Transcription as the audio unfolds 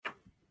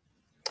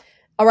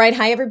All right.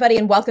 Hi, everybody,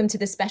 and welcome to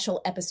this special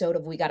episode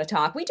of We Gotta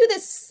Talk. We do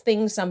this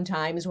thing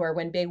sometimes where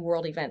when big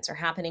world events are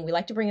happening, we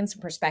like to bring in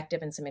some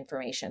perspective and some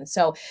information.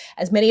 So,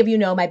 as many of you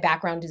know, my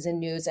background is in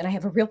news, and I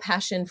have a real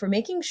passion for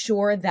making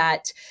sure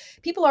that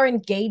people are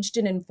engaged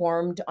and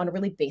informed on a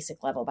really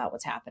basic level about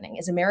what's happening.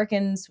 As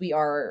Americans, we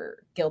are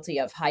guilty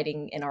of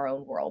hiding in our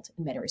own world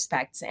in many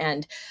respects.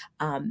 And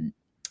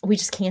we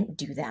just can't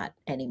do that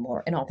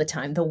anymore and all the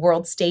time. The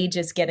world stage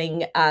is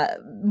getting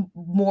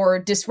more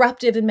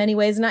disruptive in many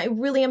ways. And I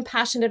really am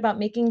passionate about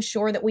making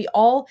sure that we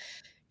all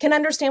can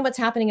understand what's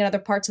happening in other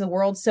parts of the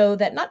world so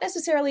that not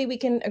necessarily we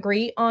can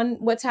agree on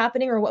what's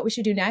happening or what we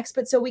should do next,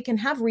 but so we can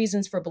have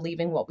reasons for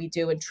believing what we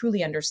do and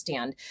truly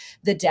understand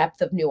the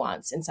depth of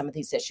nuance in some of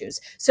these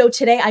issues. So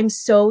today I'm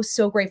so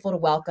grateful to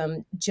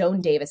welcome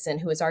Joan Davison,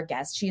 who is our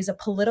guest. She is a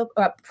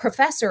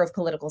professor of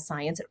political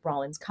science at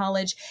Rollins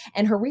College,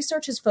 and her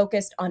research is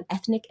focused on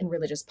ethnic and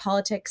religious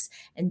politics.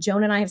 And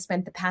Joan and I have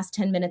spent the past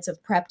 10 minutes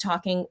of prep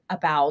talking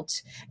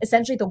about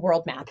essentially the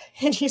world map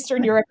in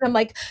Eastern Europe. And I'm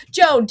like,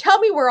 Joan, tell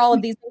me where all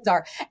of these things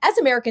are. As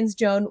Americans,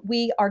 Joan,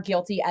 we are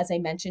guilty, as I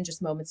mentioned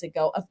just moments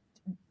ago, of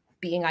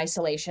being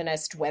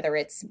isolationist, whether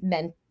it's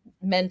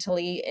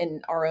mentally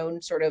in our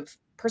own sort of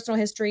personal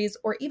histories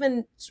or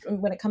even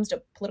when it comes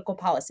to political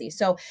policy.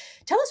 So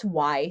tell us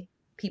why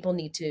people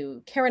need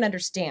to care and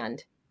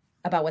understand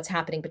about what's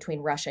happening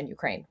between Russia and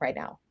Ukraine right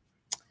now.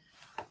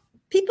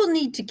 People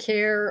need to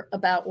care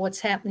about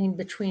what's happening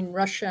between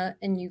Russia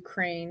and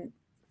Ukraine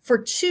for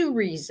two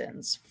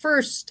reasons.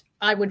 First,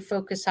 I would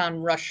focus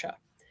on Russia.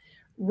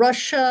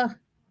 Russia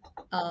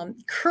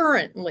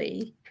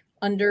currently,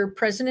 under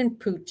President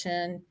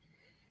Putin,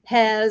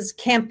 has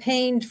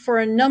campaigned for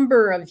a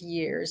number of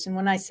years. And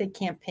when I say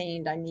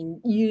campaigned, I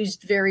mean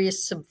used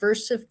various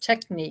subversive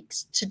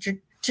techniques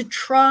to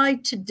try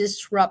to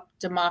disrupt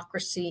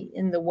democracy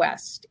in the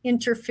West,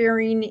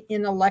 interfering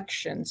in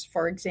elections,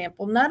 for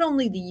example, not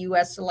only the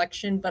US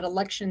election, but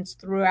elections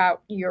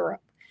throughout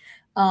Europe.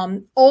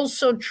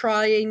 Also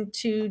trying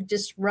to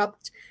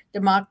disrupt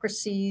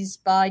democracies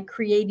by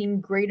creating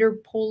greater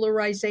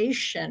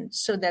polarization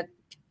so that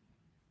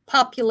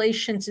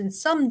populations in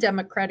some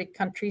democratic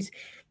countries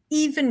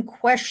even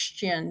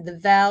question the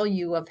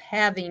value of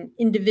having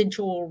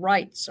individual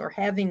rights or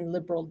having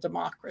liberal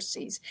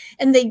democracies.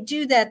 And they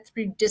do that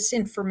through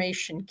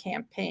disinformation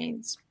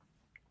campaigns.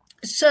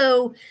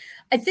 So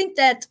I think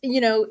that,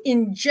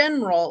 in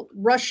general,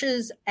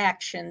 Russia's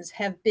actions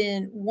have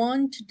been,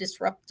 one, to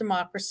disrupt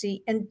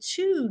democracy, and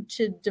two,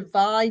 to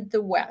divide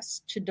the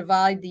West, to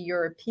divide the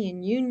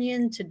European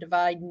Union, to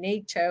divide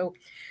NATO,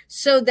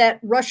 so that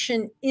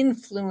Russian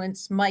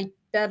influence might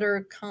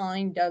better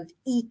kind of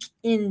eke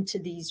into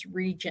these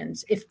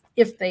regions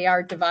if they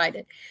are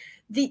divided.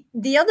 The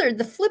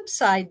flip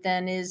side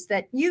then is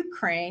that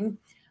Ukraine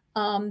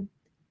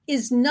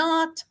is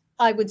not,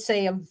 I would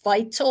say, a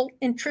vital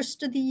interest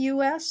to the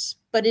U.S.,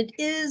 but it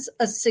is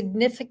a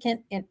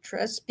significant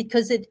interest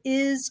because it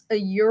is a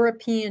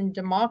European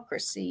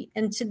democracy.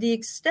 And to the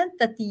extent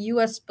that the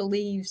U.S.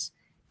 believes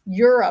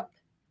Europe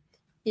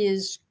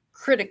is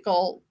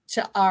critical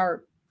to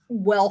our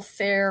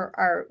welfare,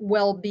 our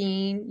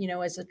well-being,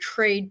 as a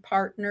trade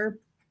partner.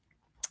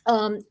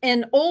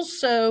 And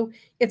also,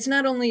 it's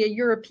not only a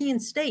European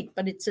state,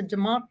 but it's a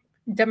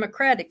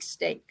democratic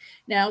state.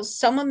 Now,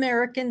 some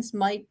Americans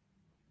might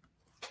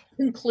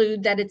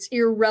conclude that it's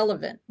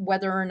irrelevant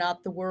whether or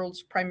not the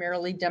world's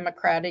primarily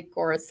democratic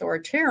or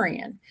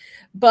authoritarian.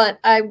 But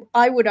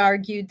I would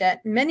argue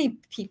that many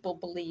people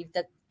believe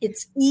that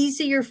it's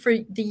easier for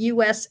the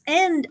U.S.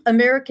 and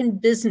American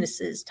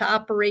businesses to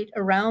operate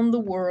around the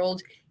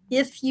world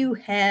if you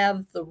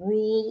have the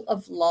rule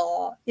of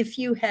law, if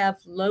you have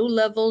low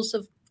levels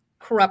of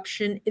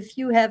corruption, if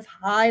you have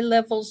high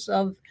levels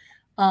of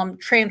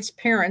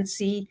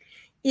transparency,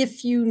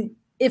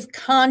 if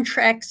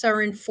contracts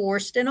are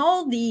enforced, and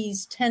all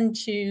these tend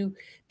to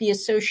be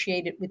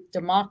associated with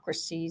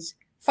democracies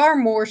far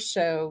more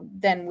so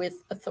than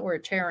with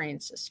authoritarian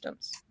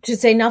systems. To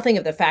say nothing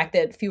of the fact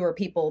that fewer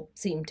people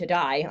seem to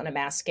die on a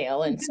mass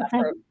scale and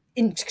suffer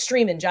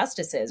extreme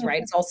injustices,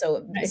 right? It's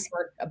also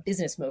a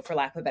business move, for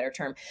lack of a better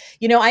term.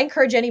 I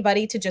encourage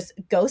anybody to just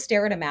go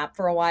stare at a map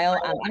for a while.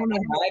 I don't know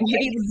why,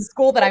 maybe it was the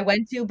school that I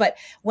went to, but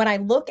when I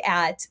look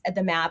at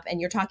the map, and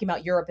you're talking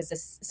about Europe as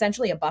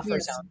essentially a buffer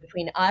zone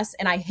between us,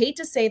 and I hate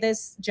to say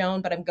this,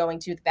 Joan, but I'm going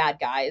to the bad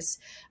guys,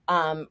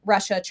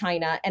 Russia,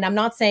 China, and I'm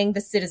not saying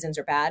the citizens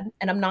are bad,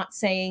 and I'm not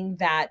saying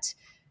that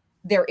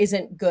there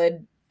isn't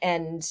good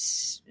and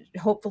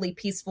hopefully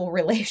peaceful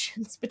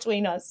relations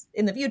between us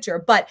in the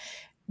future, but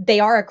they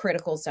are a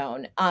critical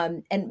zone.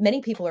 And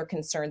many people are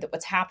concerned that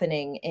what's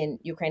happening in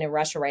Ukraine and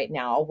Russia right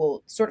now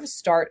will sort of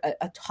start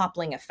a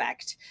toppling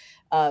effect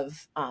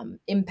of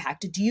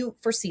impact. Do you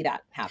foresee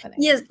that happening?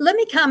 Yes. Let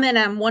me comment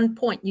on one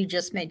point you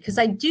just made, because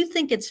I do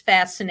think it's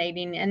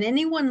fascinating. And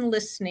anyone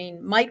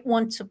listening might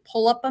want to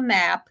pull up a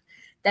map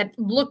that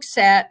looks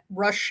at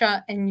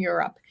Russia and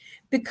Europe,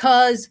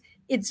 because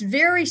it's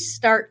very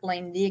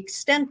startling the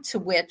extent to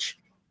which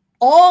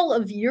all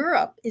of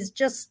Europe is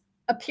just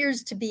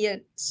appears to be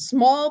a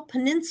small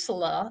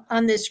peninsula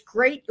on this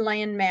great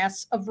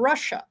landmass of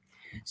Russia.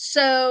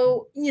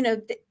 So,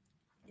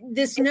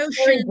 this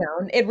notion.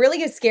 Zone. It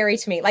really is scary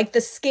to me. Like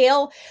the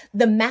scale,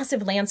 the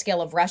massive land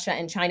scale of Russia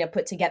and China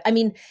put together. I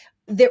mean,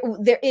 there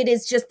it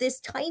is just this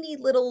tiny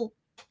little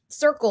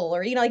circle,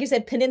 or like you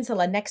said,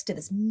 peninsula next to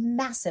this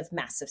massive,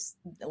 massive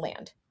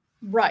land.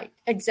 Right,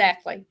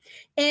 exactly.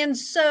 And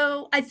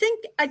so I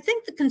think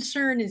the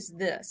concern is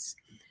this,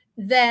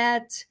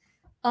 that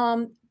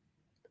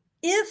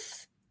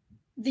if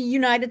the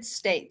United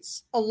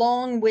States,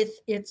 along with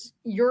its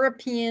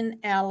European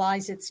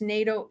allies, its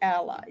NATO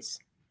allies,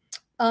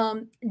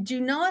 do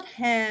not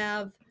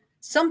have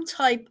some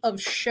type of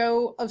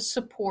show of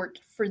support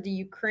for the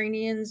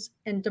Ukrainians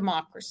and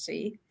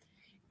democracy,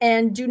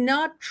 and do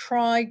not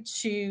try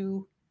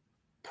to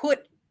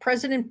put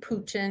President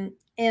Putin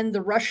and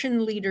the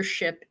Russian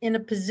leadership in a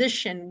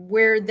position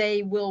where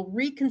they will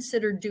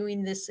reconsider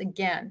doing this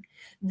again,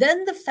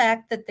 then the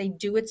fact that they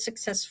do it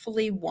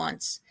successfully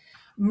once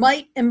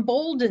might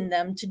embolden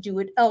them to do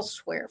it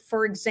elsewhere.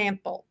 For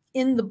example,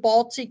 in the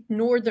Baltic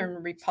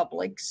Northern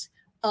republics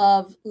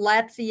of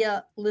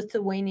Latvia,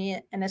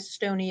 Lithuania, and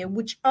Estonia,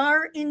 which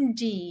are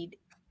indeed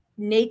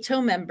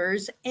NATO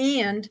members,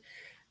 and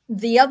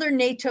the other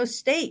NATO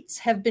states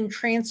have been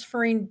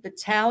transferring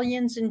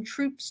battalions and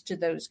troops to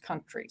those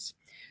countries.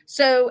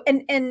 So,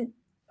 and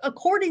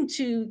according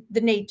to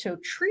the NATO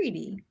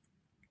treaty,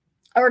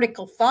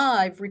 Article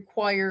 5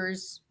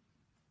 requires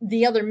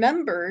the other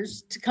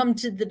members to come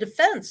to the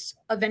defense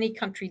of any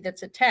country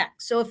that's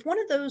attacked. So if one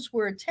of those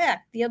were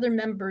attacked, the other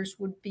members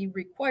would be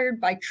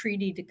required by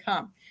treaty to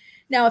come.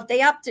 Now, if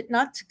they opted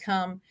not to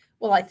come,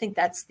 well, I think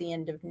that's the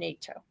end of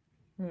NATO.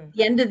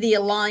 The end of the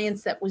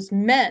alliance that was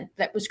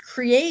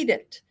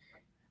created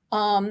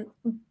to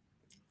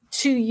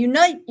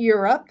unite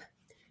Europe,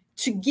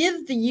 to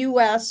give the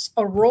US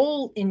a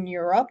role in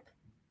Europe,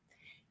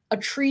 a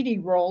treaty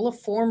role, a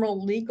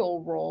formal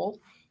legal role,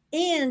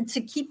 and to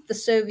keep the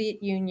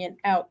Soviet Union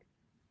out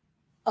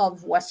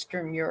of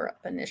Western Europe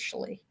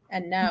initially,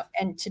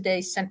 and today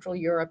Central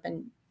Europe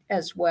and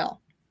as well.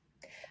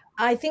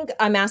 I think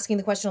I'm asking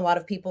the question a lot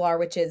of people are,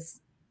 which is,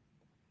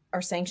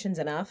 are sanctions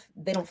enough?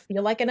 They don't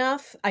feel like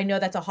enough. I know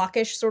that's a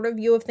hawkish sort of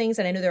view of things,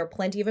 and I know there are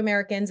plenty of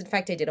Americans. In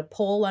fact, I did a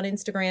poll on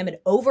Instagram, and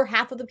over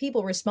half of the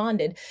people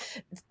responded,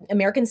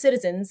 American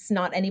citizens,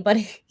 not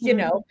anybody,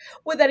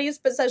 with any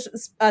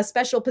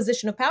special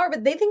position of power,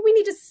 but they think we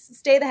need to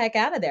stay the heck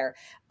out of there.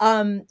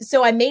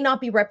 So I may not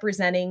be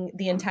representing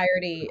the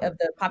entirety of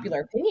the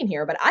popular opinion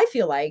here, but I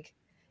feel like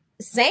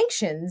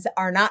sanctions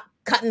are not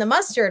cutting the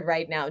mustard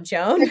right now,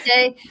 Joan.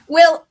 Okay.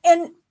 Well,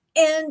 and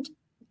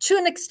to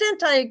an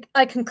extent,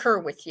 I concur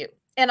with you,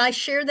 and I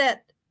share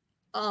that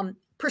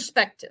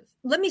perspective.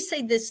 Let me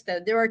say this, though.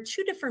 There are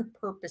two different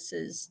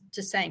purposes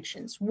to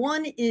sanctions.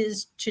 One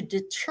is to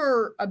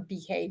deter a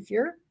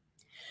behavior.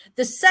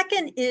 The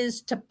second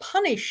is to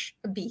punish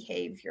a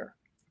behavior.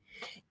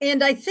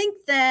 And I think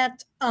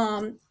that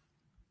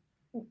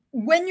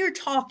when you're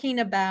talking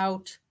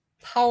about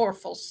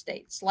powerful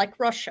states like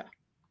Russia,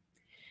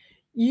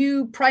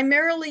 you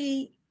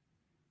primarily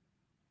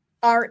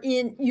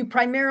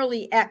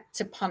act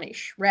to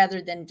punish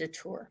rather than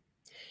deter.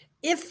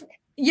 If,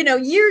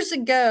 years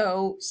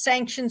ago,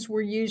 sanctions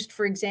were used,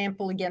 for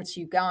example, against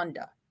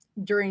Uganda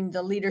during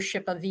the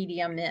leadership of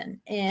Idi Amin.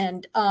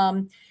 And,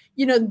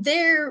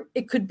 there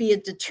it could be a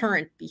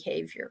deterrent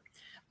behavior.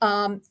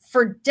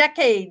 For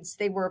decades,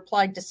 they were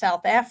applied to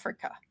South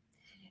Africa.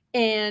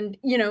 And,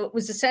 it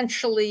was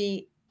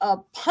essentially a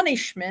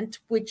punishment,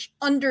 which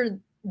under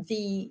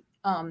the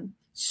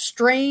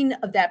strain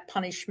of that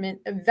punishment,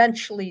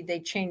 eventually they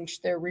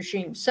changed their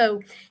regime.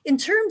 So in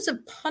terms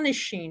of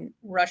punishing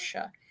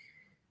Russia,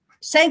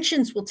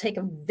 sanctions will take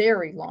a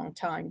very long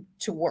time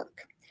to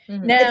work.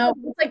 Mm-hmm. Now,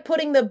 it's like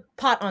putting the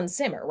pot on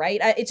simmer,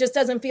 right? It just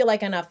doesn't feel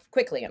like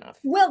quickly enough.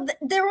 Well,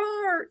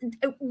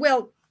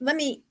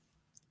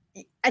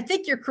 I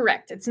think you're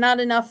correct. It's not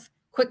enough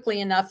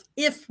quickly enough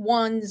if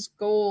one's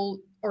goal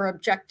or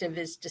objective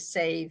is to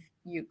save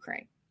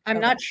Ukraine. I'm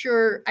not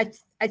sure.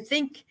 I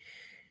think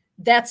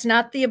that's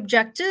not the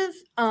objective.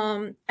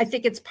 I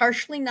think it's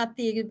partially not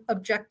the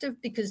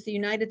objective because the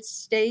United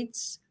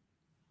States,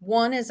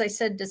 one, as I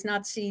said, does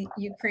not see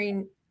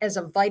Ukraine as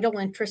a vital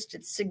interest.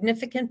 It's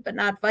significant, but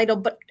not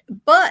vital.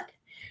 But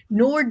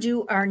nor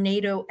do our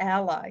NATO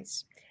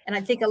allies. And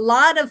I think a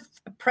lot of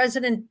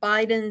President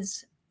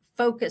Biden's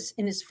focus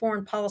in his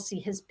foreign policy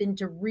has been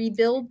to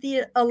rebuild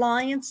the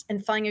alliance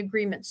and find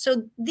agreement.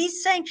 So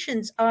these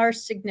sanctions are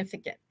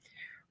significant.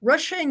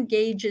 Russia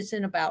engages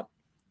in about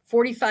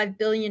 $45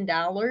 billion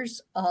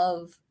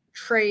of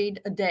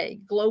trade a day,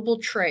 global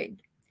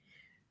trade.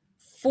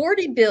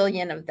 40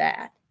 billion of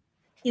that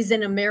is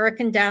in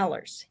American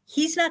dollars.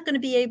 He's not going to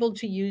be able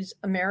to use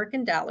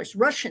American dollars.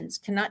 Russians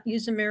cannot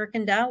use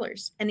American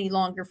dollars any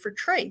longer for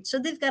trade. So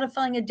they've got to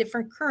find a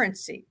different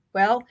currency.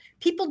 Well,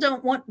 people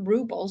don't want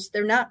rubles.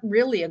 They're not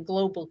really a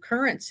global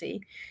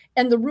currency.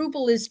 And the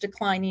ruble is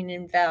declining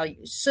in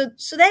value. So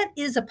that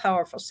is a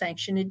powerful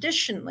sanction.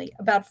 Additionally,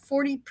 about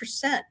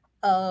 40%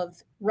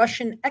 of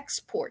Russian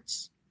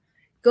exports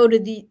go to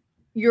the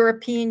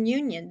European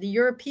Union. The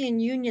European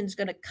Union is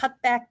going to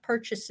cut back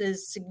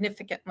purchases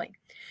significantly.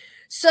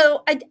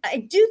 So I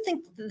do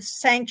think the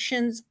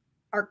sanctions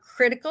are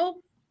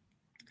critical.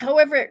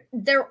 However,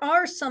 there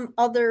are some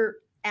other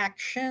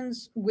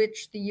actions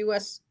which the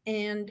U.S.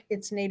 and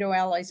its NATO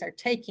allies are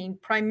taking,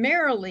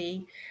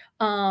 primarily,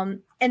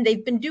 and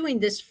they've been doing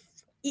this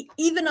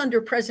even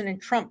under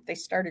President Trump. They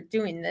started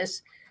doing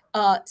this,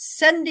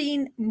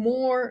 sending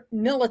more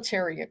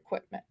military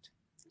equipment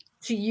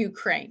to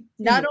Ukraine.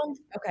 Not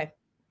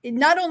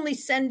only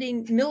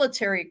sending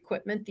military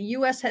equipment, the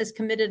U.S. has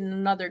committed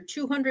another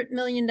 $200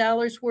 million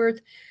worth.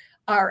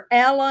 Our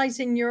allies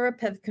in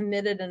Europe have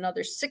committed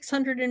another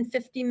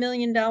 $650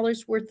 million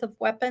worth of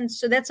weapons.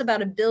 So that's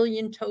about $1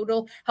 billion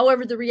total.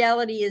 However, the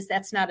reality is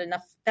that's not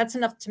enough. That's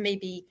enough to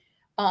maybe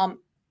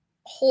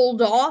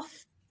hold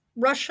off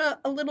Russia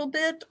a little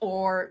bit,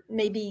 or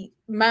maybe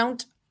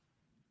mount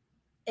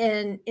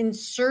an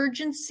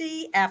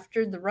insurgency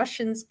after the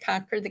Russians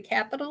conquer the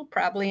capital,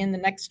 probably in the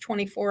next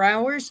 24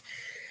 hours.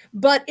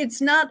 But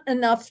it's not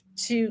enough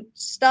to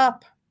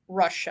stop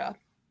Russia.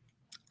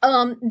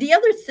 The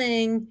other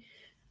thing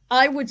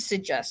I would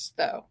suggest,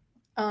 though,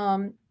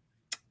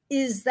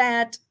 is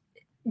that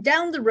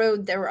down the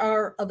road, there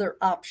are other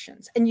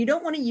options, and you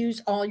don't want to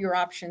use all your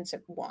options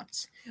at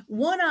once.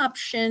 One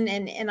option,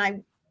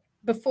 and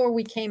before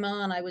we came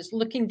on, I was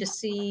looking to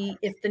see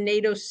if the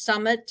NATO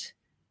summit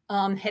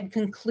had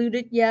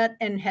concluded yet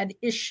and had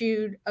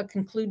issued a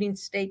concluding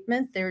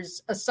statement.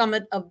 There's a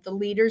summit of the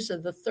leaders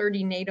of the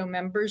 30 NATO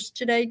members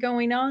today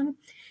going on,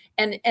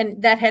 and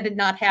that had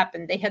not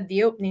happened. They had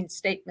the opening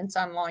statements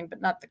online,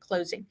 but not the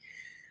closing.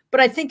 But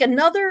I think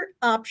another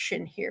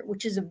option here,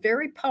 which is a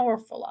very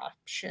powerful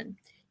option,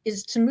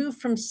 is to move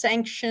from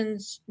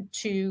sanctions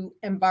to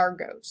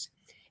embargoes.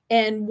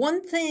 And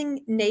one thing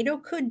NATO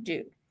could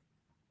do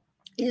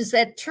is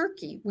that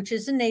Turkey, which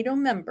is a NATO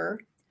member,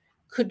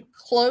 could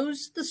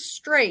close the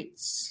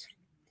straits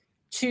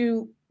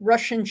to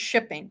Russian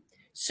shipping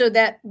so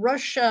that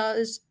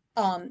Russia's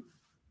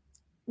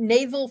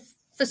naval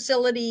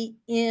facility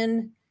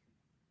in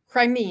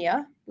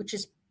Crimea, which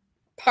is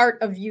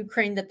part of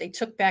Ukraine that they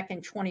took back in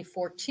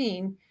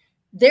 2014,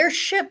 their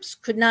ships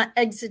could not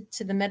exit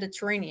to the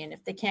Mediterranean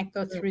if they can't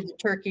go through the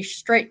Turkish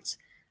straits.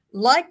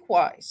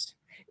 Likewise,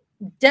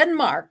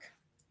 Denmark,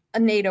 a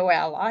NATO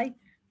ally,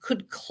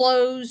 could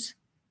close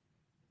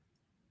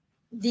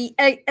the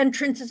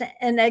entrance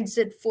and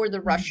exit for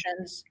the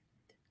Russians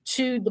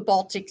to the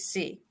Baltic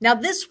Sea. Now,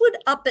 this would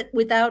up it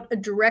without a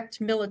direct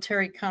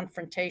military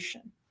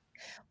confrontation.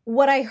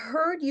 What I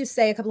heard you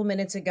say a couple of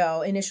minutes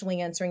ago,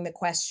 initially answering the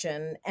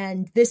question,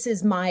 and this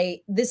is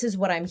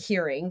what I'm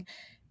hearing,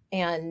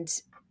 and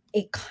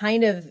it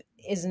kind of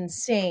is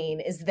insane,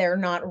 is they're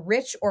not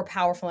rich or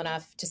powerful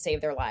enough to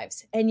save their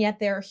lives. And yet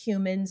they're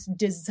humans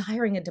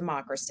desiring a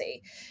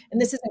democracy.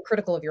 And this isn't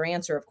critical of your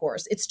answer, of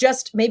course. It's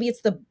just, maybe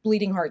it's the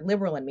bleeding heart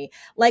liberal in me.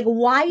 Like,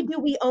 why do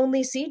we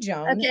only see,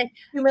 Joan,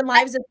 human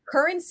lives as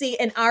currency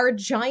in our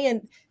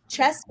giant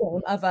chess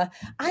game of I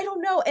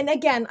don't know. And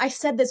again, I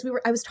said this,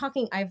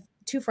 I have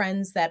two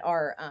friends that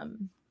are,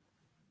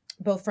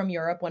 both from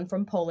Europe, one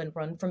from Poland,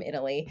 one from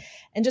Italy,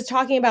 and just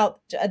talking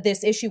about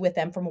this issue with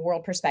them from a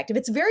world perspective.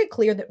 It's very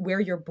clear that where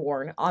you're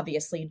born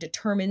obviously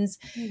determines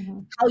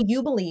how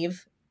you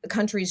believe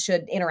countries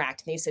should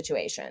interact in these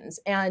situations.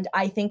 And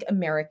I think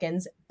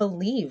Americans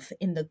believe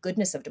in the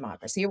goodness of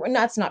democracy. And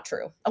that's not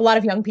true. A lot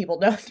of young people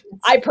don't.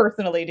 I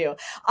personally do.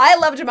 I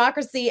love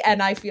democracy,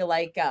 and I feel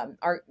like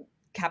our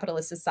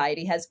capitalist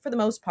society has, for the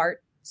most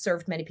part,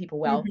 served many people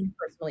well,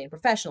 personally and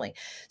professionally.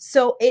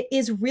 So it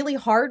is really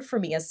hard for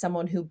me, as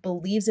someone who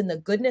believes in the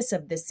goodness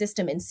of this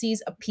system and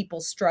sees a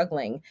people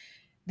struggling,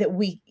 that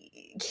we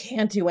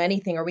can't do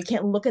anything, or we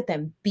can't look at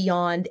them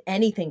beyond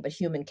anything but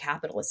human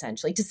capital,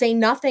 essentially, to say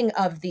nothing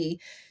of the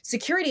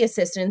security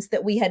assistance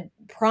that we had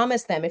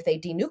promised them if they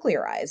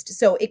denuclearized.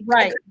 So it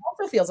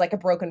also feels like a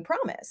broken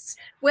promise.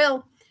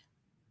 Well,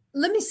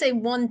 let me say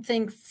one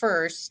thing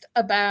first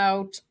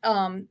about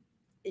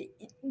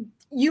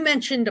you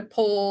mentioned a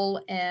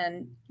poll,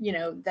 and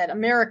that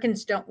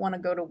Americans don't want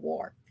to go to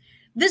war.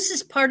 This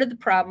is part of the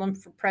problem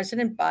for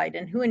President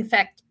Biden, who in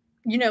fact,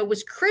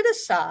 was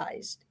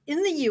criticized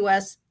in the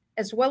US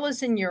as well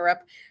as in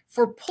Europe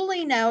for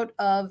pulling out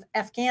of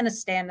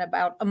Afghanistan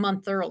about a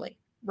month early,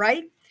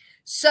 right?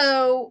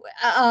 So,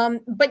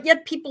 but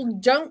yet people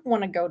don't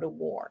want to go to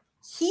war.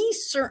 He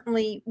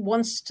certainly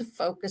wants to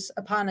focus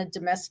upon a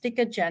domestic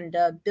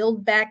agenda,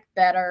 build back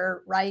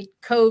better, right?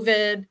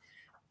 COVID.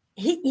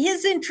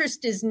 His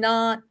interest is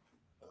not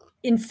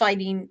in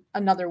fighting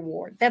another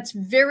war. That's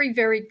very,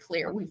 very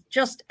clear. We've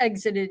just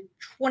exited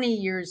 20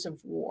 years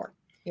of war.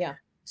 Yeah.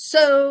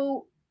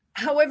 So,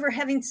 however,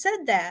 having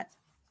said that,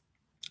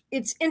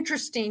 it's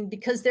interesting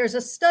because there's a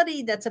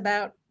study that's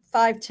about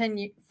 5,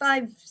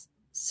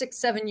 6,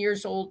 7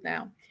 years old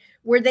now,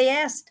 where they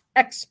asked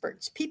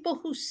experts, people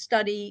who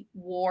study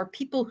war,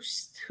 people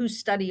who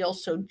study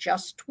also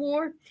just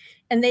war,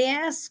 and they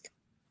asked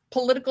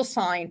political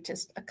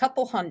scientists, a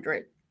couple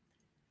hundred,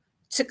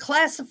 to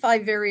classify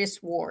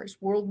various wars,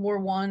 World War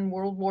I,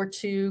 World War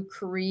II,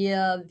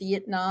 Korea,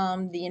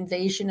 Vietnam, the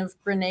invasion of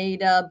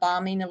Grenada,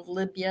 bombing of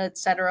Libya,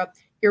 etc.,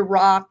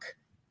 Iraq,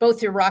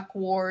 both Iraq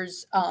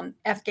wars,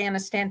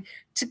 Afghanistan,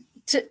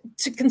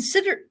 to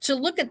consider, to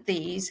look at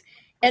these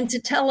and to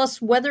tell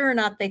us whether or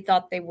not they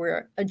thought they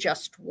were a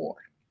just war.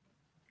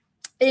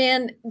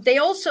 And they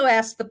also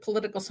asked the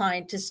political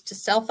scientists to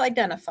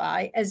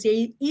self-identify as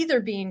either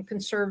being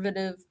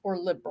conservative or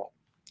liberal.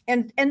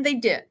 And they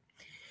did.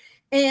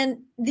 And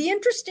the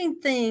interesting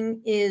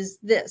thing is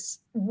this,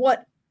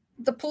 what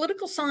the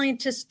political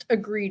scientists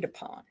agreed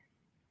upon,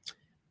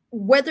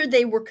 whether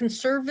they were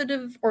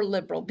conservative or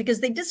liberal,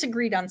 because they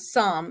disagreed on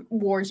some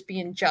wars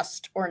being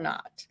just or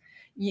not.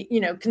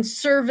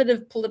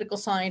 Conservative political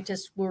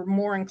scientists were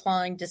more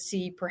inclined to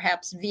see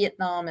perhaps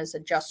Vietnam as a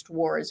just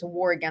war, as a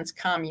war against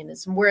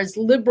communism, whereas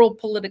liberal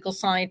political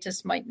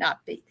scientists might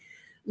not be.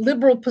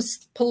 Liberal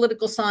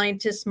political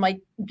scientists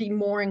might be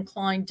more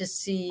inclined to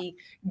see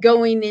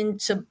going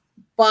into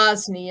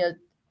Bosnia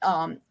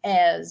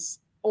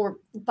or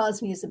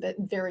Bosnia is a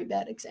very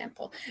bad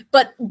example,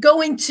 but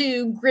going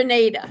to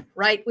Grenada,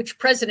 right, which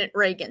President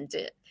Reagan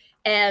did,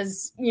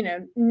 as,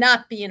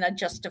 not being a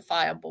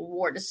justifiable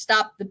war, to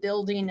stop the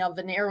building of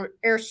an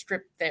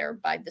airstrip there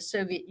by the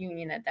Soviet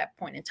Union at that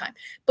point in time.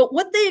 But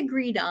what they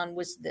agreed on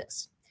was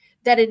this,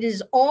 that it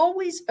is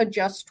always a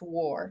just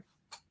war.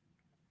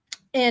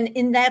 And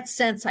in that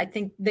sense, I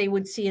think they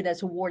would see it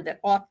as a war that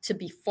ought to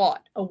be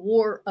fought, a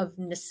war of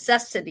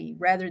necessity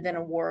rather than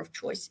a war of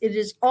choice. It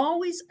is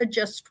always a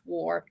just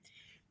war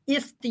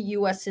if the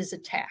U.S. is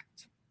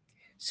attacked.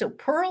 So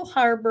Pearl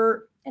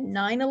Harbor and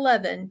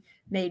 9/11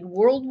 made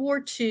World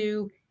War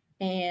II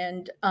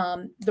and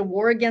the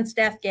war against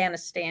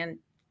Afghanistan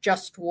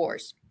just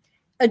wars.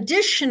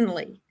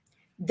 Additionally,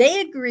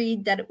 they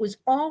agreed that it was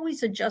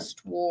always a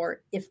just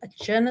war if a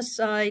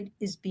genocide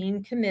is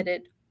being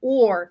committed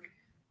or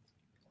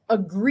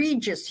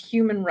egregious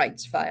human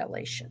rights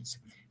violations.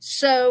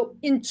 So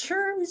in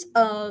terms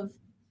of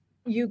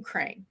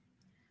Ukraine,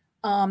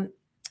 I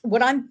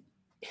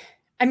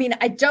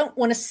don't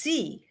want to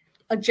see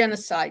a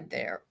genocide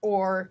there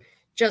or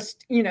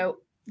just,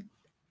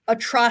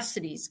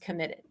 atrocities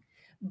committed.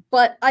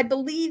 But I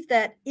believe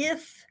that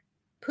if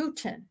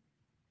Putin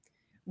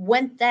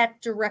went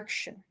that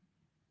direction,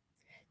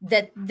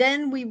 that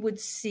then we would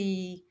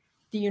see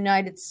the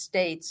United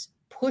States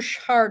push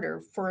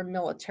harder for a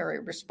military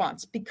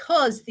response,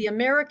 because the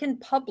American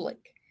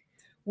public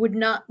would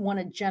not want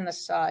a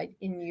genocide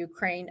in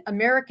Ukraine.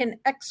 American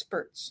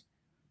experts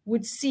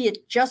would see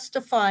it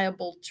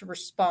justifiable to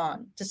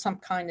respond to some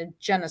kind of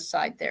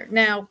genocide there.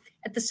 Now,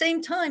 at the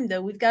same time,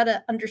 though, we've got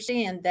to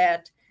understand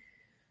that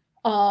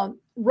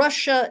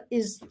Russia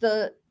is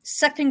the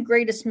second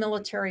greatest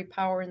military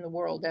power in the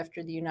world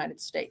after the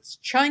United States.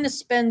 China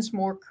spends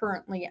more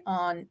currently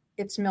on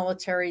its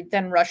military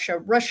than Russia.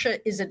 Russia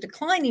is a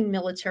declining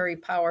military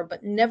power,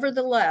 but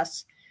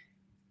nevertheless,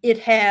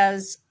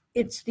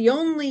 it's the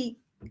only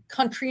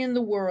country in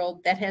the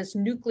world that has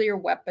nuclear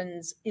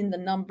weapons in the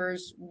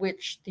numbers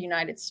which the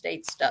United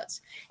States does.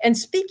 And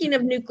speaking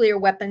of nuclear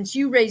weapons,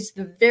 you raised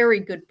the very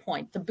good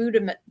point,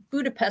 the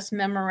Budapest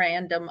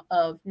Memorandum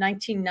of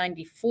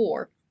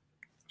 1994,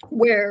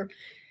 where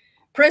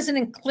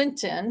President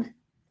Clinton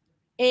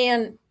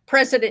and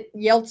President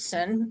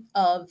Yeltsin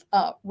of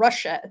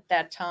Russia at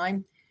that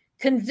time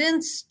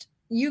convinced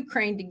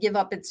Ukraine to give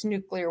up its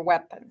nuclear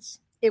weapons.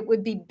 It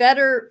would be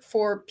better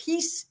for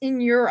peace in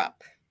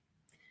Europe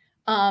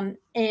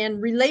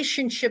and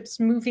relationships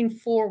moving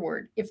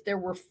forward if there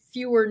were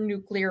fewer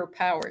nuclear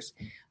powers.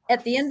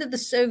 At the end of the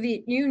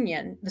Soviet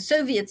Union, the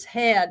Soviets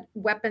had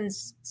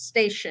weapons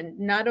stationed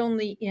not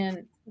only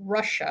in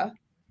Russia,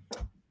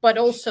 but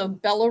also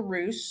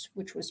Belarus,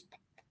 which was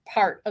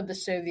part of the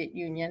Soviet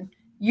Union,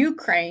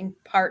 Ukraine,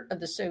 part of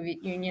the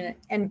Soviet Union,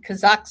 and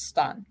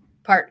Kazakhstan,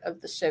 part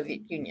of the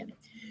Soviet Union.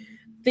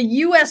 The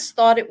U.S.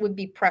 thought it would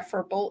be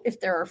preferable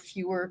if there are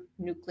fewer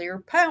nuclear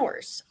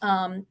powers.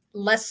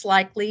 Less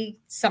likely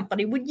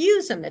somebody would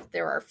use them if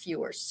there are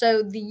fewer.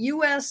 So the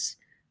U.S.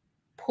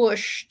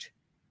 pushed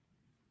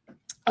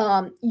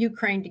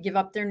Ukraine to give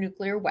up their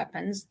nuclear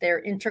weapons, their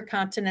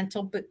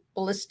intercontinental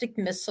ballistic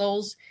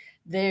missiles,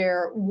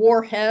 their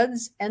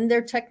warheads, and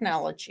their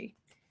technology.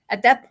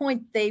 At that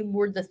point, they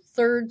were the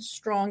third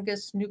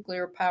strongest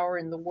nuclear power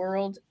in the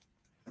world,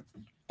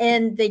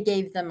 and they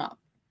gave them up.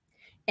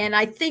 And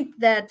I think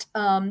that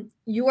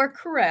you are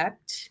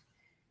correct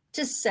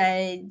to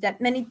say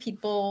that many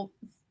people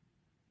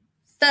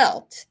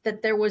felt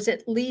that there was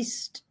at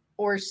least,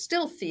 or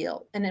still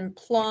feel, an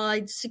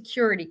implied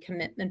security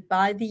commitment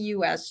by the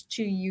U.S.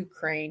 to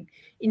Ukraine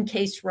in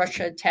case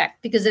Russia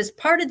attacked. Because as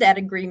part of that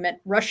agreement,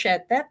 Russia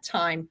at that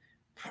time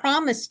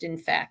promised, in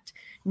fact,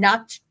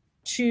 not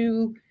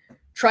to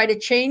try to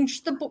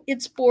change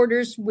its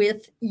borders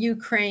with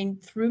Ukraine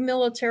through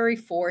military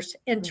force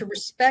and to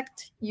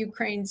respect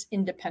Ukraine's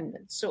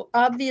independence. So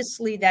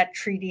obviously that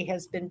treaty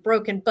has been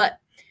broken. But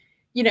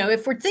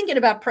if we're thinking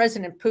about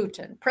President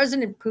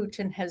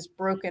Putin has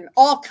broken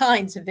all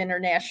kinds of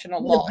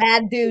international He's a law.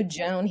 bad dude,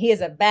 Joan. He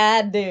is a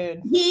bad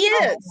dude. He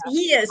is.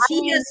 He is. I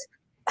He mean, is.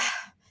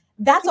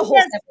 that's a He whole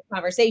has, separate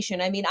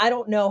conversation. I mean, I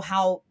don't know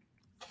how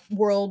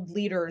world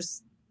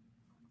leaders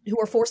who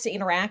are forced to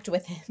interact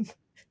with him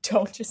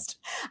don't just,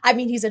 I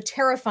mean, he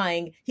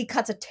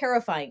cuts a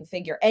terrifying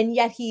figure, and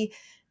yet he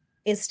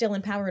is still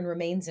in power and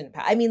remains in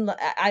power. I mean,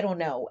 I don't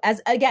know.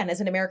 As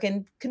an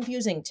American,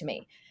 confusing to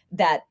me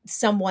that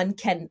someone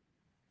can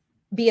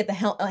be at the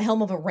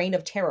helm of a reign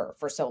of terror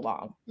for so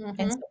long.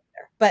 And so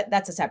but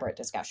that's a separate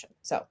discussion.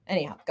 So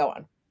anyhow, go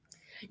on.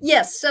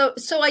 Yes.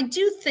 So I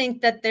do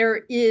think that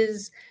there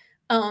is,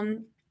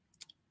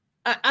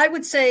 I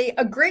would say,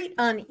 a great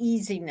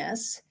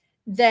uneasiness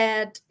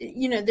that,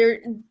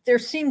 there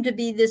seemed to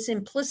be this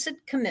implicit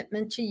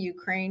commitment to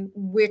Ukraine,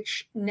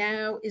 which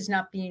now is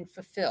not being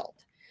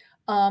fulfilled.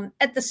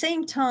 At the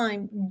same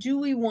time, do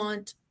we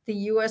want the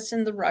US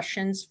and the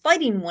Russians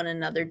fighting one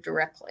another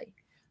directly?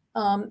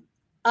 One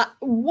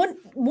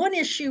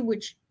issue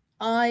which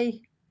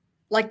I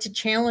like to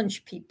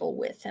challenge people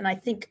with, and I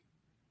think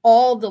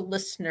all the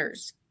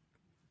listeners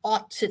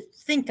ought to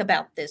think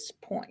about this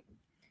point.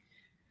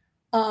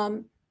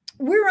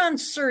 We're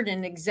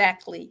uncertain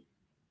exactly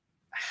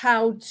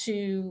how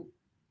to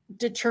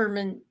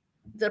determine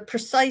the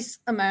precise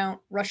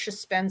amount Russia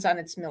spends on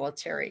its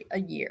military a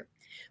year,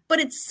 but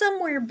it's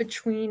somewhere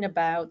between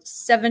about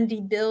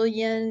 70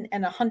 billion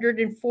and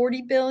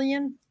 140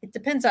 billion. It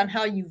depends on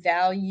how you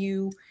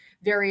value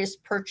various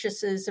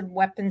purchases and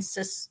weapon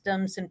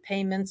systems and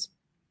payments.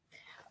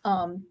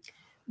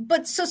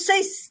 But so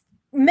say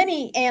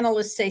many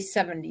analysts say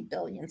 70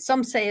 billion.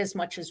 Some say as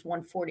much as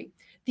 140.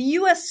 The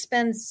US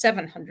spends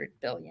 700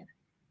 billion.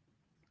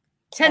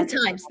 10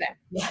 times that.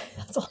 Yeah,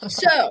 that's a lot of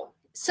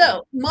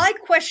So my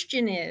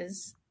question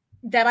is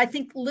that I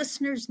think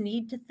listeners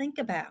need to think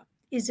about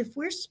is if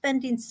we're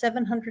spending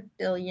 700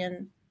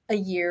 billion a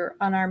year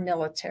on our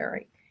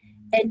military,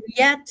 and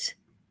yet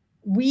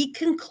we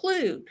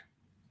conclude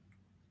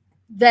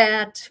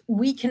that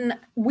we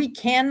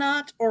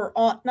cannot or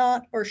ought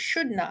not or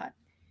should not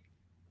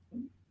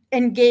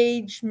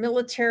engage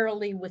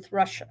militarily with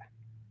Russia.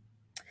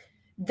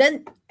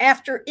 Then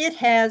after it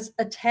has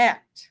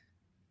attacked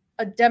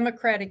a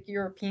democratic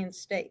European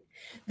state,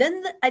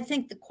 then I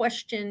think the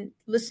question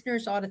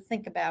listeners ought to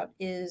think about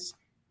is,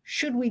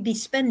 should we be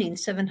spending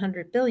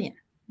 700 billion?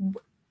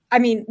 I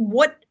mean,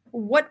 what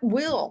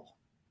will,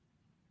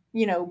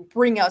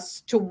 bring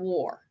us to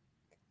war?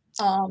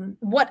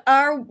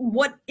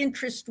 What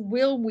interest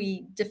will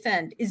we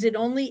defend? Is it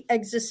only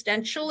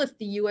existential if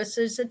the US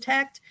is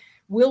attacked?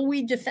 Will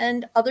we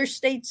defend other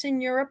states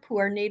in Europe who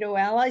are NATO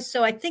allies?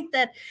 So I think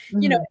that,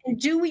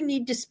 do we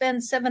need to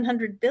spend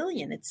 700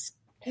 billion? It's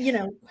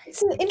an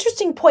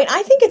interesting point.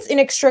 I think it's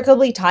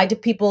inextricably tied to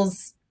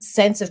people's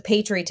sense of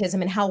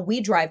patriotism and how we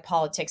drive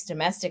politics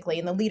domestically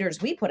and the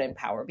leaders we put in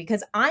power,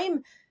 because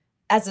I'm,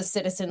 as a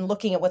citizen,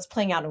 looking at what's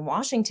playing out in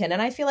Washington,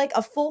 and I feel like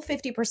a full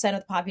 50%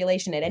 of the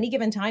population at any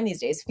given time these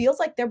days feels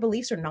like their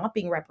beliefs are not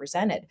being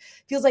represented.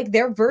 Feels like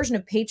their version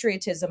of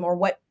patriotism or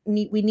what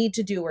we need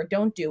to do or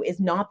don't do is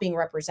not being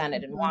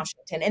represented in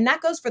Washington. And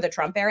that goes for the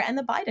Trump era and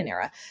the Biden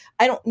era.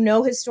 I don't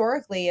know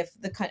historically if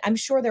I'm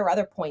sure there are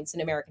other points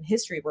in American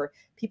history where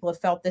people have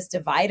felt this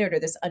divided or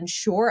this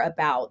unsure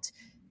about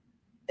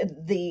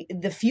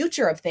the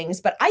future of things,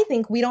 but I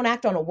think we don't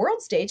act on a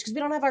world stage because we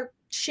don't have our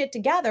shit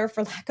together,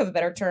 for lack of a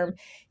better term,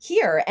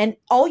 here. And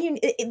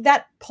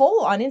that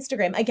poll on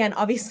Instagram, again,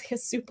 obviously a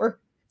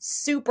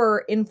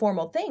super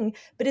informal thing,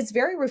 but it's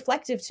very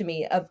reflective to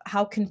me of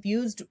how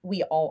confused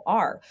we all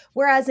are.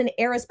 Whereas in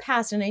eras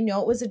past, and I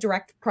know it was a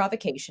direct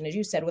provocation, as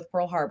you said, with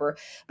Pearl Harbor,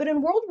 but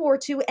in World War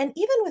II and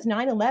even with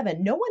 9/11,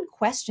 no one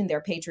questioned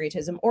their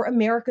patriotism or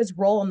America's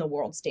role on the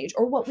world stage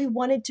or what we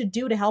wanted to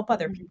do to help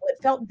other people.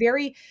 It felt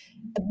very,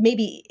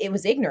 maybe it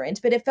was ignorant,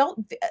 but it felt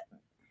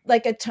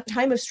like a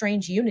time of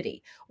strange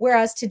unity.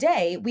 Whereas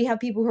today we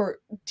have people who are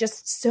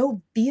just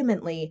so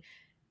vehemently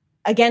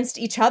against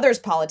each other's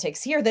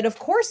politics here that, of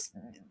course,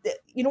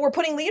 we're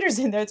putting leaders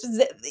in there.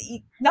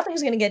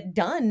 Nothing's going to get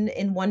done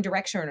in one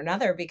direction or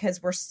another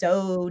because we're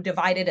so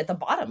divided at the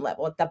bottom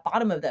level, at the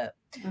bottom of the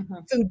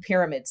food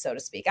pyramid, so to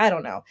speak. I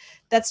don't know.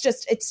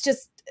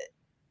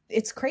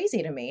 It's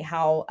crazy to me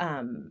how,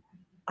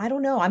 I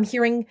don't know. I'm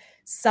hearing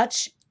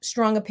such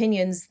strong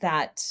opinions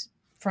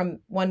from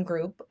one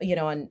group,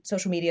 on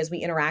social media as we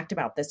interact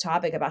about this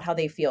topic, about how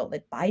they feel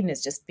that Biden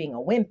is just being a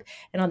wimp.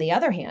 And on the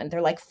other hand,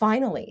 they're like,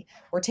 finally,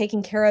 we're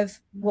taking care of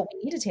what we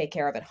need to take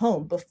care of at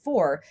home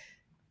before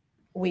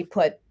we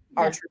put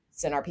our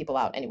troops and our people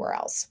out anywhere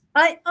else.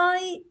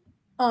 I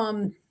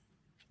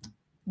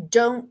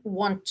don't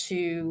want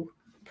to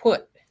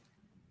put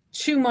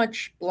too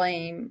much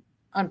blame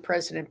on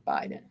President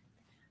Biden.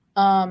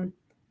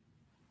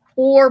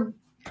 Or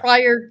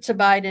prior to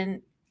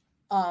Biden,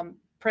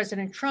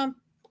 President Trump,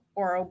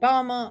 or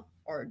Obama,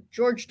 or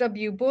George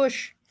W.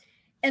 Bush.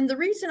 And the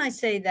reason I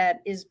say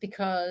that is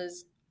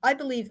because I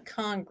believe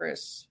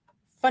Congress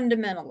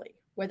fundamentally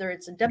whether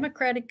it's a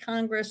Democratic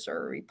Congress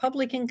or a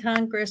Republican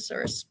Congress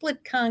or a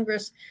split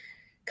Congress,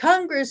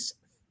 Congress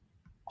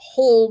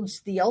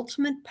holds the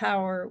ultimate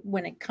power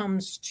when it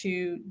comes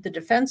to the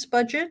defense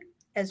budget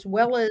as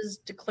well as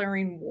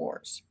declaring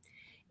wars.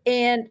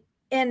 And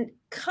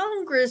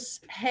Congress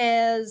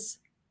has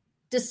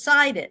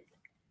decided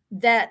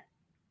that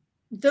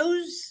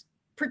those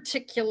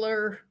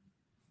particular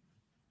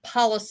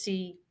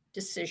policy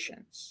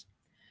decisions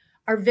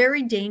are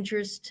very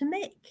dangerous to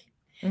make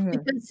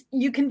because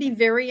you can be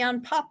very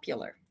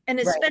unpopular, and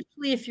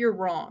especially if you're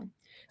wrong.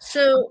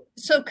 So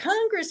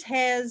Congress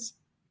has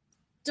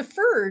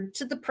deferred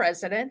to the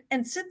president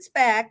and sits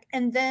back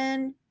and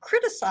then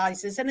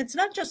criticizes. And it's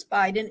not just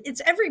Biden,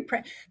 it's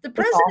the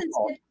president's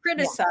been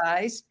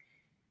criticized,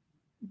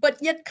 but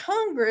yet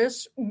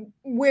Congress,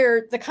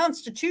 where the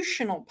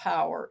constitutional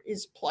power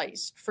is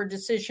placed for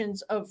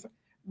decisions of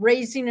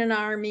raising an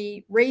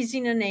army,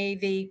 raising a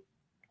navy,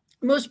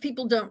 most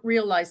people don't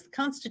realize the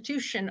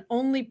Constitution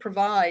only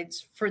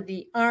provides for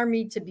the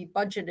army to be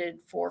budgeted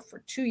for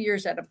 2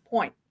 years at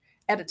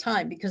a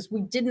time, because we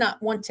did not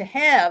want to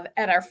have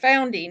at our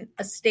founding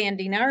a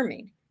standing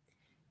army,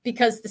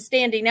 because the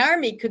standing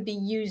army could be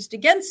used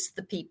against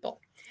the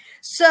people.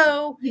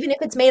 So even if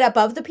it's made up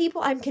of the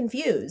people, I'm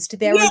confused.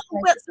 I mean,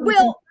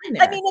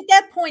 at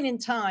that point in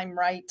time,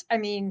 right? I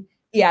mean,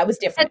 yeah, it was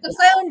different. At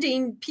the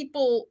founding,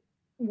 people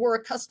were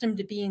accustomed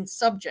to being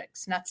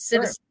subjects, not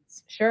citizens.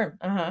 Sure.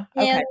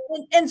 Okay.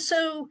 And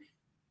so,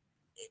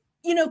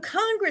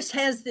 Congress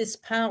has this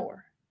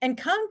power, and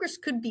Congress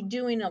could be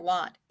doing a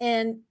lot.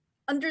 And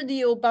under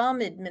the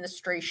Obama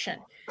administration,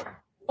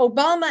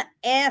 Obama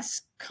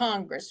asked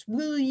Congress,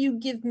 will you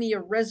give me a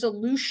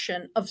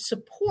resolution of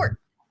support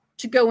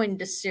to go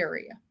into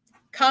Syria?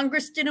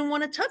 Congress didn't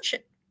want to touch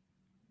it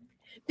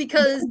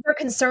because they're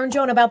concerned,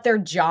 Joan, about their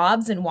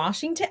jobs in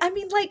Washington. I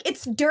mean,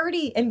 it's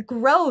dirty and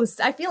gross.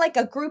 I feel like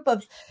a group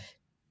of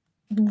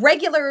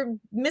regular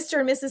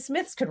Mr. and Mrs.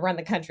 Smiths could run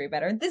the country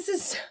better. This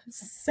is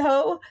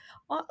so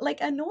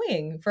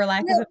annoying, for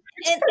lack of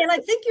and I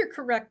think you're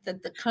correct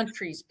that the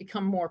country's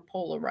become more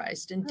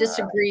polarized and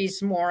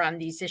disagrees more on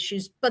these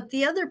issues. But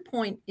the other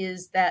point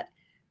is that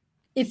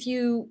if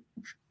you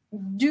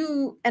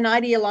do an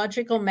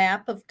ideological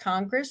map of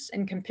Congress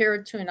and compare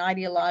it to an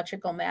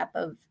ideological map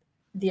of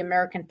the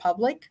American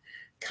public,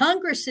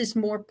 Congress is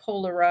more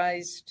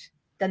polarized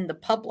than the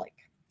public.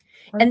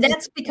 And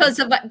that's because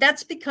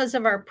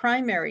of our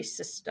primary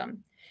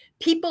system.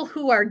 People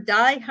who are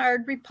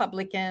diehard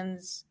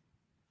Republicans,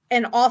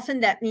 and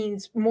often that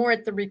means more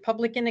at the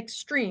Republican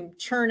extreme,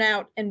 turn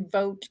out and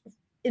vote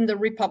in the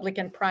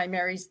Republican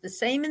primaries, the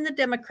same in the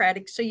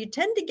Democratic. So you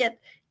tend to get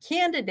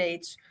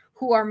candidates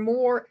who are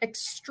more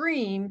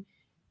extreme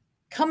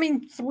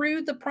coming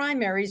through the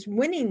primaries,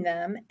 winning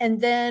them, and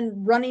then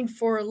running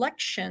for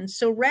election.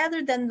 So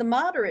rather than the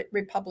moderate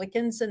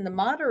Republicans and the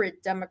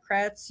moderate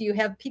Democrats, you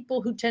have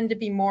people who tend to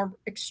be more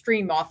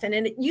extreme often.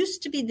 And it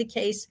used to be the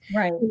case,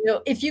 right?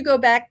 If you go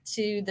back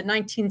to the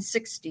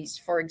 1960s,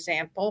 for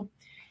example,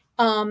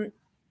 and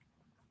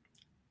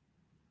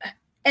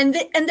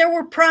there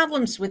were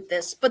problems with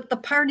this, but the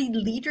party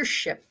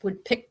leadership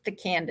would pick the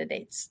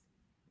candidates.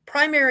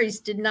 Primaries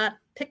did not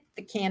pick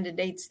the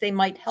candidates. They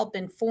might help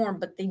inform,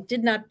 but they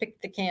did not pick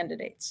the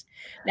candidates.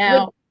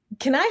 Now,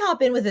 can I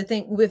hop in with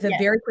a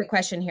very quick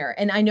question here?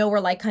 And I know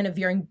we're kind of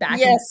veering back.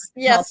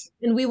 Yes.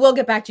 And we will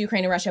get back to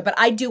Ukraine and Russia, but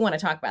I do want to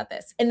talk about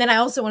this. And then I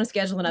also want to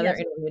schedule another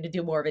interview to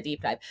do more of a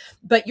deep dive.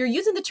 But you're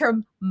using the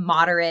term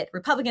moderate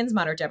Republicans,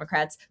 moderate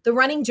Democrats. The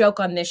running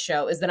joke on this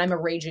show is that I'm a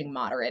raging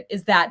moderate.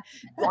 Is that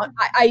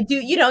I do,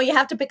 you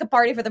have to pick a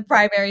party for the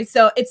primary.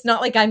 So it's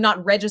not like I'm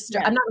not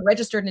registered. I'm not a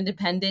registered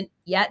independent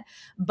yet.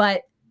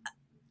 But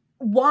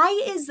why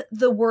is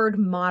the word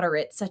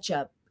moderate such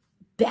a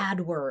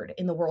bad word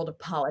in the world of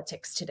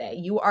politics today?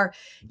 You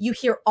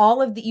hear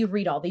you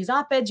read all these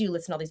op-eds, you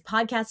listen to all these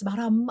podcasts about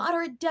how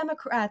moderate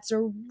Democrats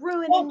are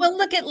ruining. Well,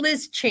 look at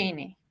Liz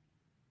Cheney.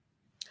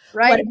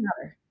 Right? What about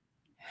her?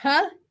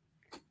 Huh?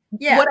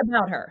 Yeah. What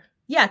about her?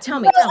 Yeah, tell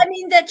me. I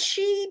mean, that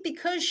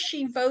because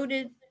she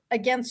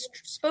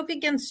spoke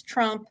against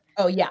Trump.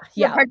 Oh, yeah.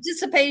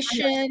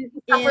 Participation in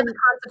the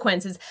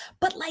consequences.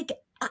 But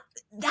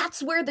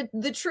that's where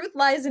the truth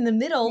lies in the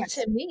middle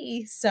to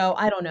me. So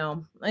I don't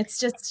know. It's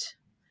just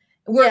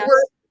we're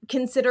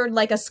considered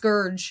like a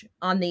scourge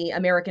on the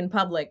American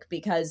public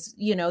because,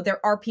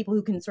 there are people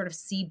who can sort of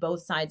see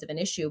both sides of an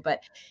issue. But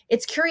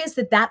it's curious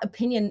that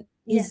opinion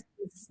is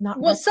not.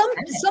 Well,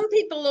 some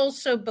people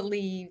also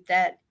believe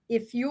that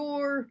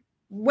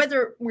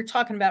whether we're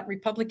talking about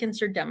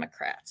Republicans or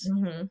Democrats,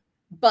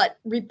 but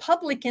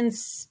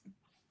Republicans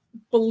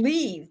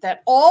believe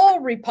that all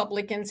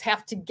Republicans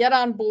have to get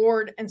on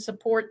board and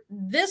support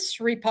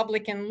this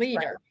Republican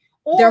leader.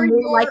 Or they're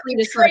more likely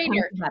to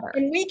traitor.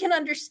 And we can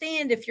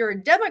understand if you're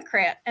a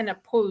Democrat and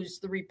oppose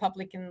the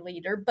Republican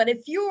leader, but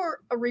if you're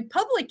a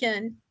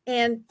Republican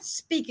and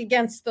speak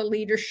against the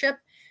leadership,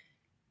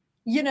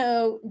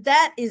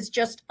 that is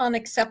just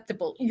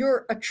unacceptable.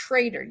 You're a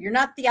traitor. You're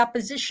not the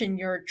opposition.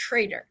 You're a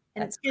traitor.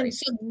 And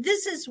so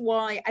this is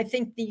why I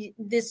think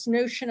this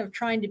notion of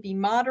trying to be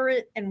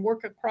moderate and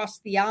work across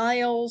the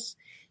aisles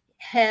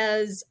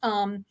has,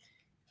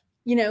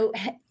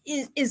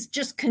 is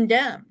just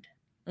condemned.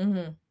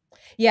 Mm-hmm.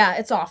 Yeah,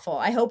 it's awful.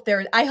 I hope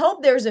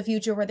there's a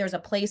future where there's a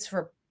place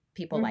for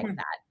people like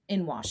that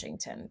in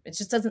Washington. It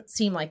just doesn't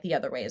seem like the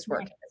other way is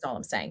working. That's all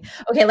I'm saying.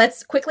 Okay,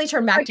 let's quickly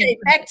turn back to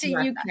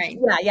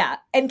Ukraine. Yeah.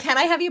 And can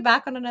I have you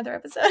back on another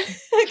episode?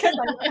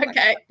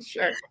 Okay,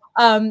 sure.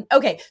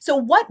 Okay, so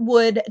what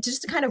would,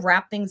 just to kind of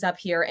wrap things up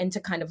here and to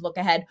kind of look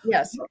ahead,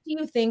 yes, what do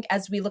you think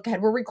as we look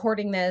ahead? We're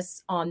recording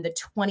this on the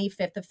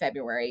 25th of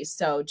February.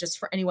 So just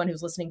for anyone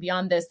who's listening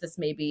beyond this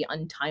may be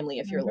untimely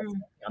if you're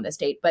listening on this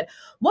date. But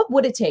what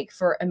would it take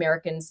for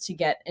America to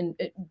get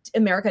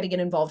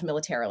involved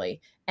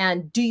militarily?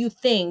 And do you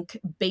think,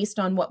 based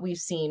on what we've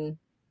seen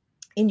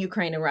in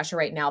Ukraine and Russia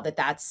right now, that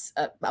that's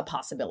a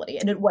possibility?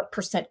 And at what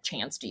percent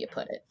chance do you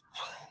put it?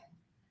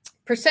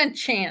 Percent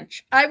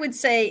chance, I would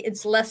say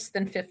it's less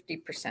than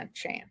 50%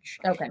 chance.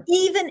 Okay.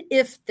 Even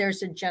if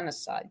there's a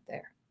genocide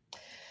there.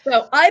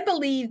 So I